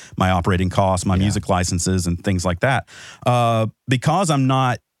pay my operating costs, my music licenses, and things like that. Because I'm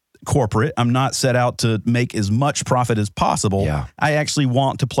not corporate, I'm not set out to make as much profit as possible. I actually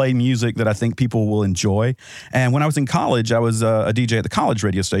want to play music that I think people will enjoy. And when I was in college, I was a DJ at the college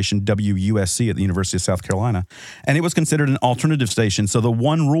radio station, WUSC at the University of South Carolina. And it was considered an alternative station. So the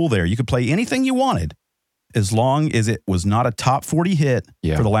one rule there, you could play anything you wanted as long as it was not a top 40 hit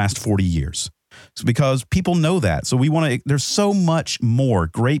for the last 40 years. So because people know that. So we want to, there's so much more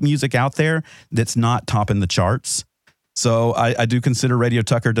great music out there that's not topping the charts. So I do consider Radio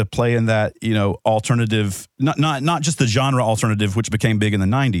Tucker to play in that, alternative, not just the genre alternative, which became big in the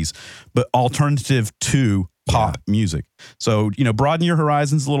 90s, but alternative to pop music. So, broaden your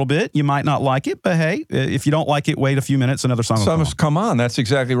horizons a little bit. You might not like it, but hey, if you don't like it, wait a few minutes, another song will come on. That's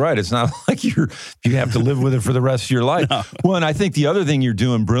exactly right. It's not like you have to live with it for the rest of your life. No. Well, and I think the other thing you're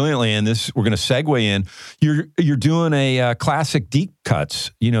doing brilliantly, and this we're going to segue in, you're doing a classic deep cuts,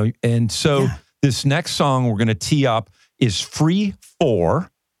 and so this next song we're going to tee up is Free 4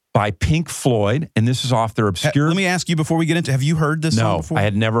 by Pink Floyd, and this is off their obscure... Let me ask you before we get into, have you heard this song before? No, I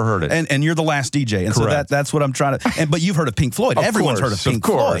had never heard it. And you're the last DJ, and Correct. so that's what I'm trying to... But you've heard of Pink Floyd. Everyone's heard of Pink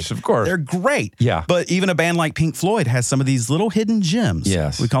Floyd. Of course. They're great. Yeah. But even a band like Pink Floyd has some of these little hidden gems.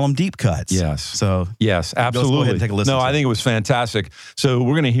 Yes. We call them deep cuts. Yes. So... Yes, absolutely. Go ahead and take a listen. I think it was fantastic. So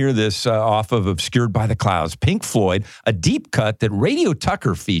we're going to hear this off of Obscured by the Clouds. Pink Floyd, a deep cut that Radio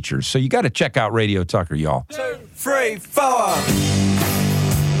Tucker features. So you got to check out Radio Tucker, y'all. 2, 3, 4.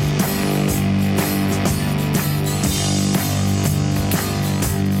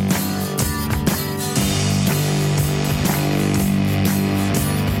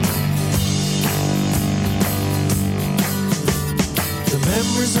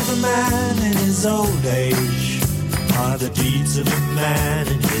 Memories of a man in his old age are the deeds of a man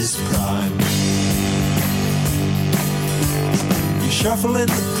in his prime. You shuffle in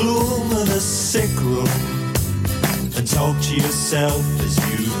the gloom of the sick room and talk to yourself as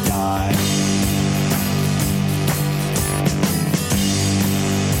you die.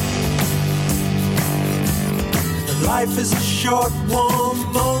 And life is a short,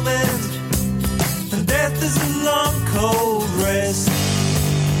 warm moment, and death is a long, cold rest.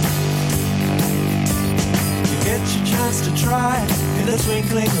 Get your chance to try in the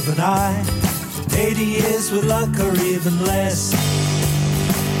twinkling of an eye. 80 years with luck or even less.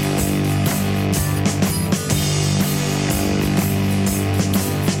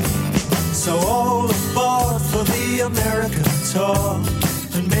 So all aboard for the American tour,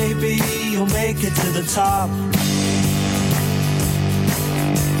 and maybe you'll make it to the top.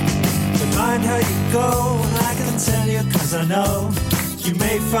 But mind how you go, and I can tell you 'cause I know you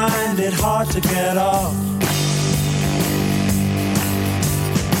may find it hard to get off.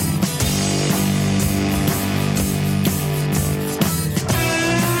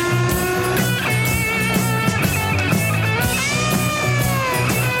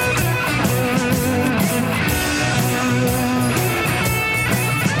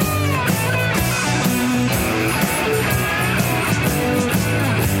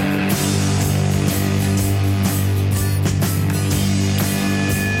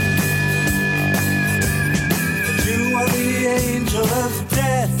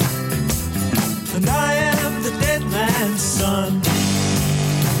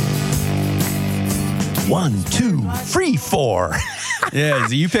 One, two, free, 4. Yeah,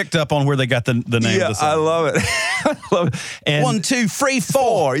 you picked up on where they got the name of the song. I love it. I love it. And 1, 2, 3,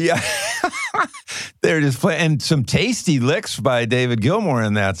 4. Yeah. They're just playing, and some tasty licks by David Gilmour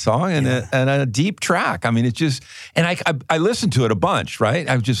in that song, and a deep track. I mean, it's just, and I listened to it a bunch, right?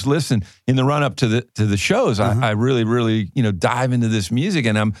 I've just listened in the run up to the shows. I really, really, dive into this music,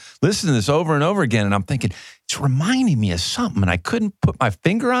 and I'm listening to this over and over again, and I'm thinking, it's reminding me of something, and I couldn't put my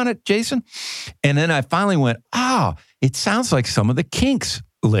finger on it, Jason. And then I finally went, it sounds like some of the Kinks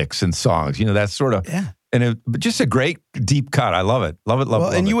licks and songs, that sort of, but just a great deep cut. I love it. Love it.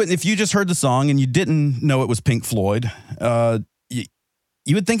 Love it. And if you just heard the song and you didn't know it was Pink Floyd,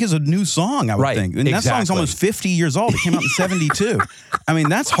 you would think it's a new song, I would think. And that song's almost 50 years old. It came out in 72. I mean,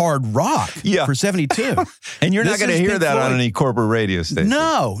 that's hard rock for 72. And you're not going to hear that on any corporate radio station.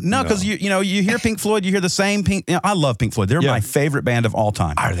 No, because you hear Pink Floyd, you hear the same Pink. I love Pink Floyd. They're my favorite band of all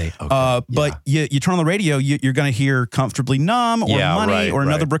time. Are they? Okay. But you turn on the radio, you're going to hear Comfortably Numb or Money or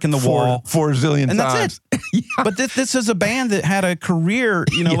Another Brick in the Wall. 4 zillion and times. That's it. But this is a band that had a career,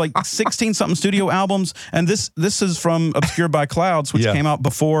 like 16-something studio albums. And this is from Obscured by Clouds, which came out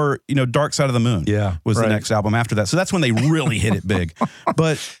before, Dark Side of the Moon was the next album after that. So that's when they really hit it big.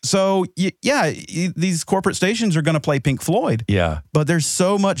 But so, these corporate stations are going to play Pink Floyd. Yeah. But there's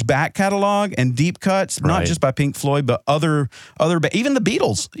so much back catalog and deep cuts, not just by Pink Floyd, but other even the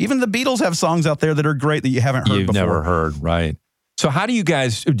Beatles. Even the Beatles have songs out there that are great that you haven't heard before. Never heard, right. So how do you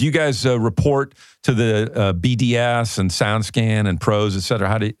guys report to the BDS and SoundScan and Pros, et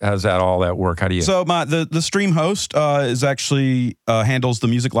cetera? How's that all that work? How do you? So the stream host is actually handles the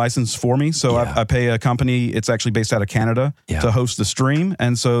music license for me. So I pay a company. It's actually based out of Canada to host the stream,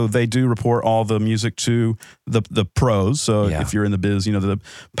 and so they do report all the music to the Pros. So if you're in the biz, the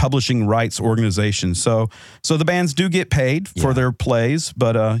publishing rights organization. So the bands do get paid for their plays,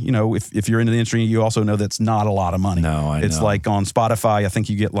 but if you're into the industry, you also know that's not a lot of money. No, it's like on Spotify, I think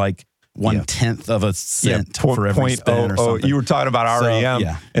you get like 1/10 of a cent for every spin or something. You were talking about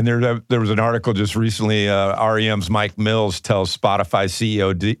REM, and there was an article just recently. REM's Mike Mills tells Spotify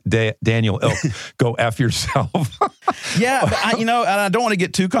CEO Daniel Ilk, "Go F yourself." But and I don't want to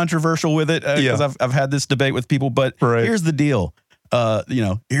get too controversial with it because I've had this debate with people. But here's the deal.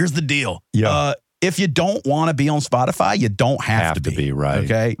 Here's the deal. If you don't want to be on Spotify, you don't have to be. Right.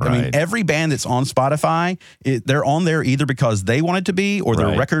 Okay. Right. I mean, every band that's on Spotify, they're on there either because they wanted to be or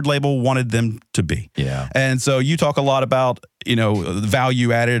their record label wanted them to be. Yeah. And so you talk a lot about,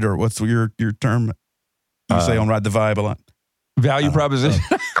 value added, or what's your term? You say on Ride the Vibe a lot. Value proposition.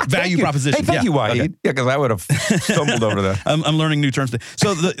 Value proposition. Hey, thank you, Wahid. Okay. Yeah, because I would have stumbled over that. I'm learning new terms.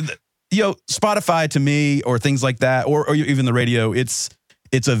 So Spotify to me, or things like that, or even the radio,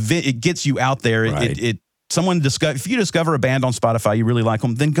 it gets you out there. Right. If you discover a band on Spotify, you really like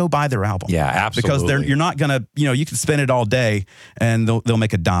them, then go buy their album. Yeah, absolutely. Because you're not gonna, you can spend it all day and they'll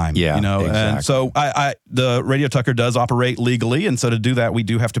make a dime. Yeah, exactly. And so the Radio Tucker does operate legally, and so to do that, we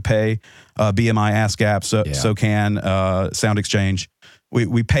do have to pay BMI, ASCAP, SOCAN, Sound Exchange.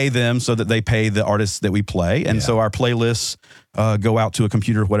 We pay them so that they pay the artists that we play, and so our playlists go out to a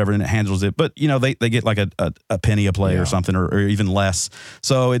computer or whatever, and it handles it. But they get like a penny a play or something, or even less.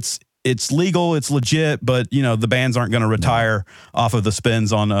 So it's legal, it's legit, but the bands aren't going to retire off of the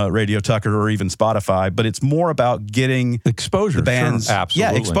spins on Radio Tucker or even Spotify. But it's more about getting exposure. The bands, sure.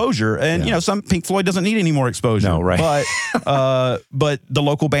 Absolutely. Exposure, and some Pink Floyd doesn't need any more exposure. No, right. But the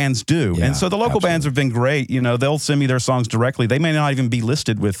local bands do, and so the local bands have been great. They'll send me their songs directly. They may not even be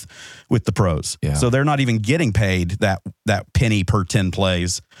listed with the Pros, so they're not even getting paid that penny per 10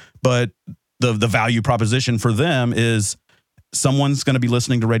 plays. But the value proposition for them is, someone's going to be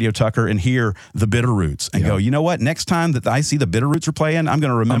listening to Radio Tucker and hear the Bitterroots and go, you know what? Next time that I see the Bitterroots are playing, I'm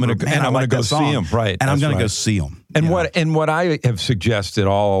going to remember. I'm going to go see them. Right. And I'm going to go see them. And what I have suggested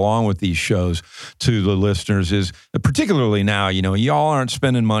all along with these shows to the listeners is, particularly now, y'all aren't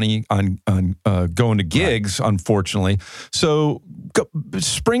spending money on going to gigs, unfortunately. So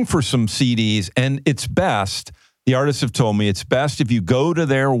spring for some CDs, and it's best. The artists have told me it's best if you go to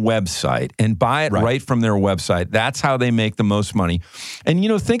their website and buy it right from their website. That's how they make the most money.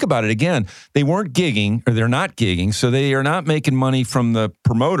 And, think about it again. They weren't gigging, or they're not gigging, so they are not making money from the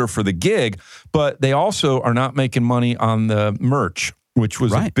promoter for the gig, but they also are not making money on the merch, which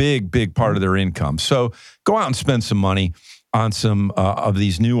was a big, big part of their income. So go out and spend some money on some of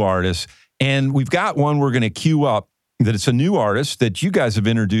these new artists. And we've got one we're going to queue up. That it's a new artist that you guys have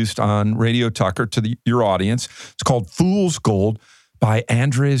introduced on Radio Tucker to your audience. It's called Fool's Gold by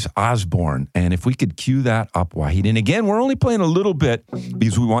Andres Osborne. And if we could cue that up, Wahid. And again, we're only playing a little bit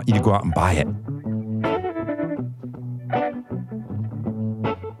because we want you to go out and buy it.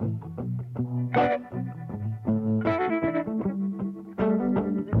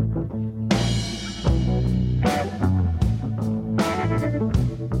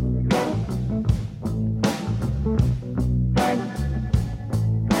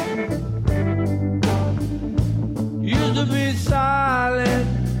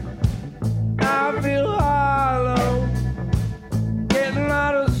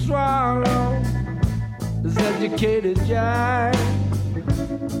 Educated jive.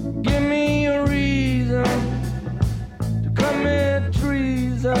 Give me a reason to commit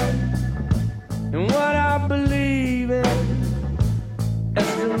treason and what I believe in.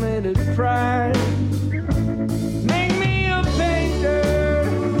 Estimated pride. Make me a painter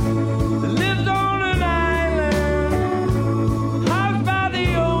that lives on an island, housed by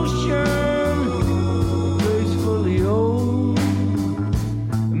the ocean, gracefully old.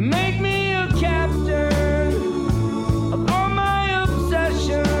 Make me a captain of all my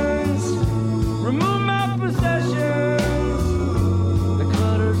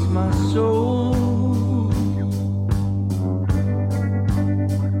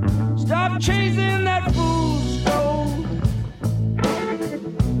chasing that fool stole.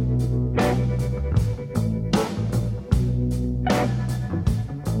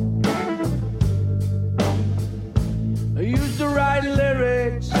 I used to write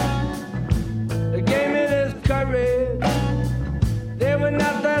lyrics that gave me this courage. They were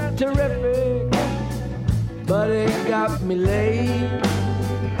not that terrific, but it got me laid.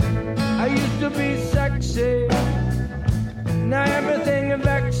 I used to be sexy, now everything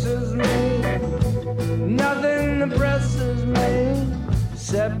vexes me. Nothing impresses me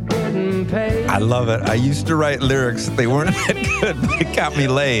except getting paid. I love it. I used to write lyrics. They weren't that good, but it got me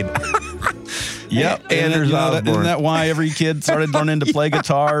laid. Yep. Anders Osborne. Isn't that why every kid started learning to play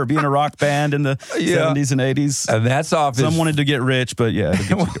guitar or be in a rock band in the 70s and 80s? And that's off Some wanted to get rich, but yeah.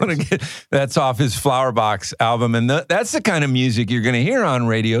 That's off his Flower Box album. And that's the kind of music you're going to hear on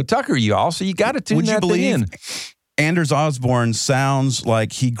Radio Tucker, y'all. So you got to tune that thing in. Anders Osborne sounds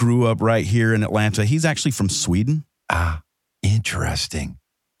like he grew up right here in Atlanta. He's actually from Sweden. Ah, interesting.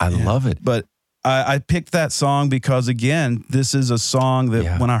 I love it. But I picked that song because, again, this is a song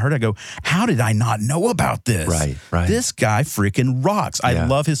that when I heard it, I go, how did I not know about this? Right. This guy freaking rocks. I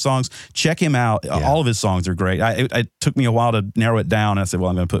love his songs. Check him out. All of his songs are great. It took me a while to narrow it down. I said,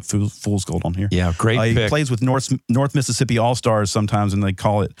 well, I'm going to put Fool's Gold on here. Yeah, great pick. He plays with North Mississippi All-Stars sometimes, and they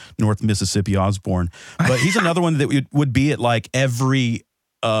call it North Mississippi Osborne. But he's another one that would be at like every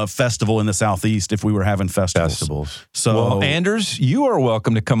festival in the Southeast if we were having festivals. So, well, Anders, you are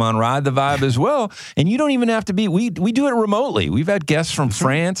welcome to come on Ride the Vibe as well. And you don't even have to be, we do it remotely. We've had guests from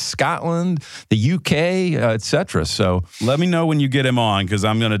France, Scotland, the UK, etc. So let me know when you get him on, because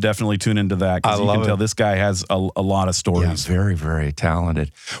I'm going to definitely tune into that, because you can tell this guy has a lot of stories. Yeah, very, very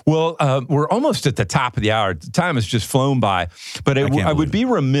talented. Well, we're almost at the top of the hour. The time has just flown by. But I would be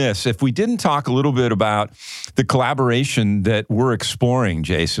remiss if we didn't talk a little bit about the collaboration that we're exploring,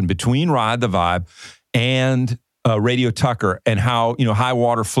 Jason, between Ride the Vibe and Radio Tucker, and how, high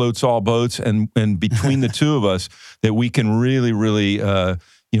water floats all boats, and between the two of us, that we can really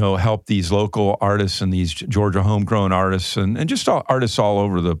help these local artists and these Georgia homegrown artists and just artists all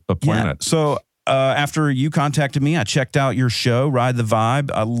over the planet. Yeah. So after you contacted me, I checked out your show, Ride the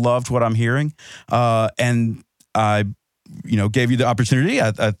Vibe. I loved what I'm hearing, and I gave you the opportunity.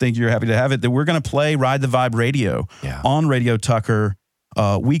 I think you're happy to have it, that we're going to play Ride the Vibe Radio on Radio Tucker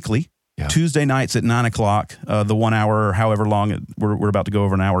weekly, Tuesday nights at 9:00, the 1 hour, or however long we're about to go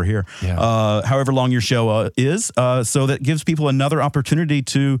over an hour here, however long your show is. So that gives people another opportunity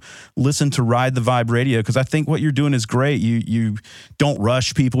to listen to Ride the Vibe Radio, because I think what you're doing is great. You don't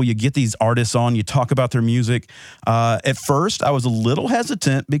rush people. You get these artists on, you talk about their music. At first, I was a little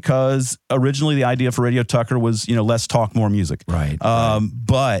hesitant, because originally the idea for Radio Tucker was, let's talk more music. Right.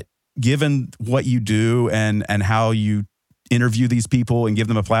 But given what you do and how you interview these people and give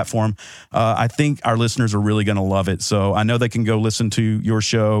them a platform, I think our listeners are really going to love it. So I know they can go listen to your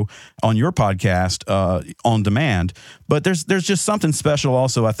show on your podcast on demand, but there's just something special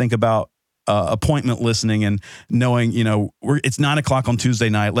also, I think, about appointment listening and knowing, it's 9:00 on Tuesday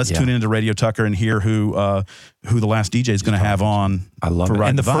night. Let's tune into Radio Tucker and hear who the last DJ is going to have on. I love it.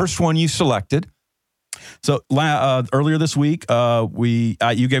 And the first one you selected. So earlier this week,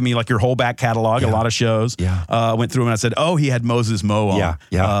 you gave me like your whole back catalog, a lot of shows. I went through them and I said, he had Moses Mo on.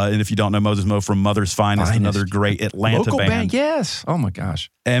 And if you don't know Moses Mo from Mother's Finest, another great Atlanta local band. Yes. Oh my gosh.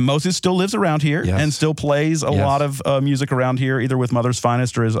 And Moses still lives around here and still plays a lot of music around here, either with Mother's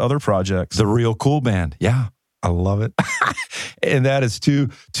Finest or his other projects. The Real Cool Band. Yeah. I love it. And that is too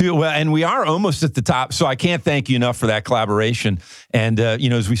well. And we are almost at the top. So I can't thank you enough for that collaboration. And,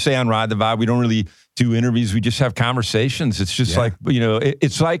 as we say on Ride the Vibe, we don't really do interviews. We just have conversations. It's just like,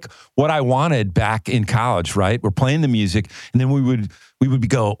 it's like what I wanted back in college, right? We're playing the music, and then we'd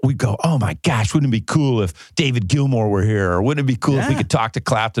go, oh my gosh, wouldn't it be cool if David Gilmour were here? Or wouldn't it be cool if we could talk to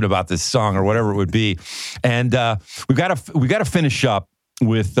Clapton about this song, or whatever it would be? And we got to finish up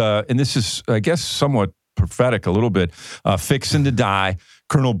with, and this is, I guess, somewhat prophetic a little bit, Fixin' to Die,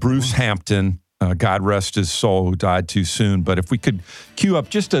 Colonel Bruce Hampton, God rest his soul, who died too soon. But if we could cue up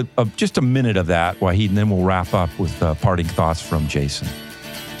just a minute of that, Wahid, and then we'll wrap up with parting thoughts from Jason.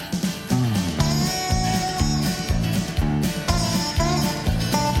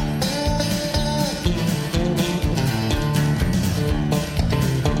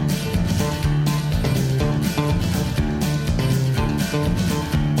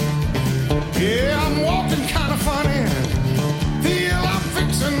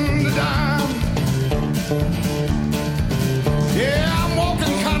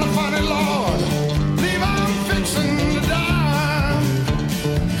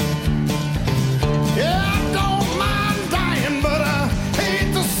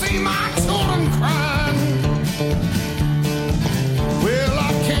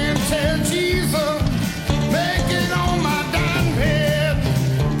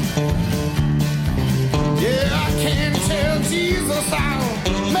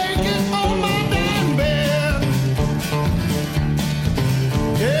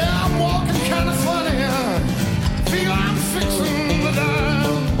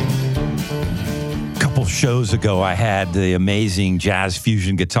 shows ago, I had the amazing jazz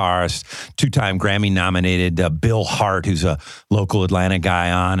fusion guitarist, 2-time Grammy-nominated Bill Hart, who's a local Atlanta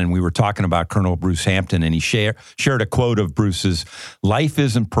guy, on, and we were talking about Colonel Bruce Hampton, and he shared a quote of Bruce's, "Life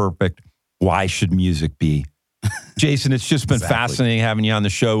isn't perfect. Why should music be?" Jason, it's just been fascinating having you on the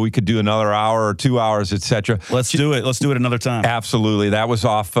show. We could do another hour or 2 hours, etc. Let's do it. Let's do it another time. Absolutely. That was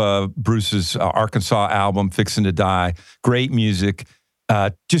off Bruce's Arkansas album, Fixin' to Die. Great music.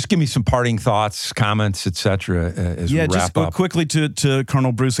 Just give me some parting thoughts, comments, etc. As we wrap up. Just quickly to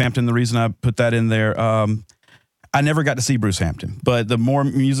Colonel Bruce Hampton. The reason I put that in there, I never got to see Bruce Hampton, but the more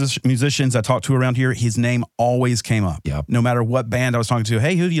musicians I talked to around here, his name always came up. Yep. No matter what band I was talking to,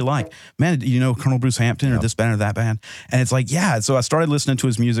 hey, who do you like? Man, do you know Colonel Bruce Hampton or this band or that band? And it's like, yeah. So I started listening to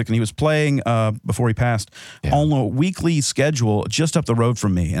his music, and he was playing before he passed on a weekly schedule just up the road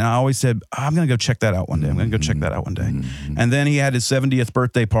from me. And I always said, I'm going to go check that out one day. I'm going to go check that out one day. And then he had his 70th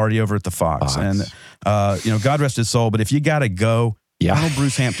birthday party over at the Fox. And, God rest his soul. But if you got to go, Colonel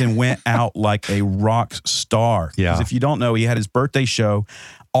Bruce Hampton went out like a rock star. Because if you don't know, he had his birthday show.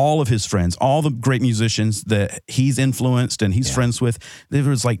 All of his friends, all the great musicians that he's influenced and he's friends with, there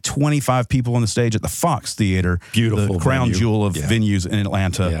was like 25 people on the stage at the Fox Theater. Beautiful the crown venue. jewel of venues in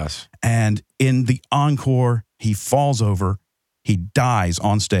Atlanta. Yes. And in the encore, he falls over. He dies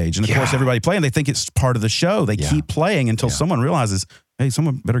on stage. And of course, everybody playing, they think it's part of the show. They keep playing until someone realizes, hey,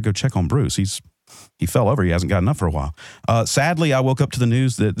 someone better go check on Bruce. He fell over. He hasn't gotten up for a while. Sadly, I woke up to the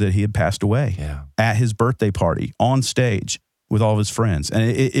news that he had passed away at his birthday party on stage with all of his friends. And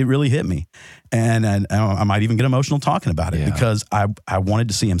it really hit me. And I might even get emotional talking about it because I wanted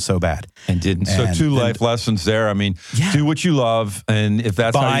to see him so bad. And didn't. So two life lessons there. I mean, do what you love. And if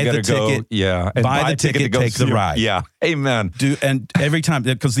that's how you got to go, and buy the ticket to go take the ride. Yeah. Amen. And every time,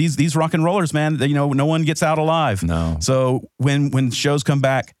 because these rock and rollers, man, no one gets out alive. No. So when shows come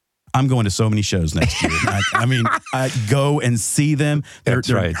back, I'm going to so many shows next year. I go and see them. They're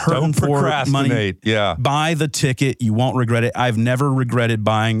right. hurting Don't for procrastinate. money. Buy the ticket. You won't regret it. I've never regretted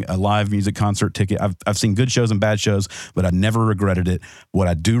buying a live music concert ticket. I've seen good shows and bad shows, but I never regretted it. What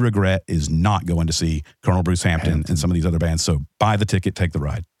I do regret is not going to see Colonel Bruce Hampton and some of these other bands. So buy the ticket, take the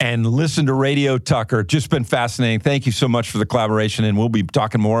ride. And listen to Radio Tucker. Just been fascinating. Thank you so much for the collaboration, and we'll be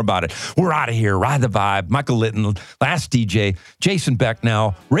talking more about it. We're out of here. Ride the Vibe. Michael Litton, last DJ. Jason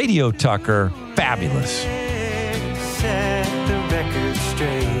Becknell, Radio Tucker. Fabulous. Set the record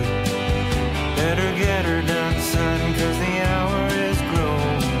straight. Better get her done, son, 'cause the hour is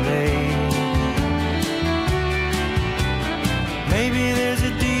grown late. Maybe there's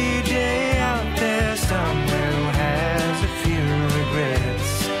a DJ out there somewhere who has a few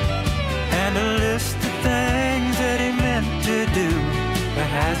regrets and a list of things that he meant to do but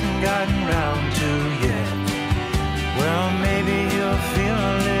hasn't gotten round to yet. Well, maybe he'll feel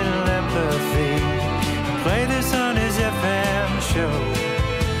a little empathy and play this on his FM show.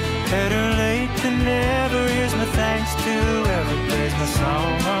 Better late than never. Here's my thanks to whoever plays my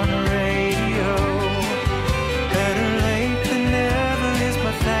song.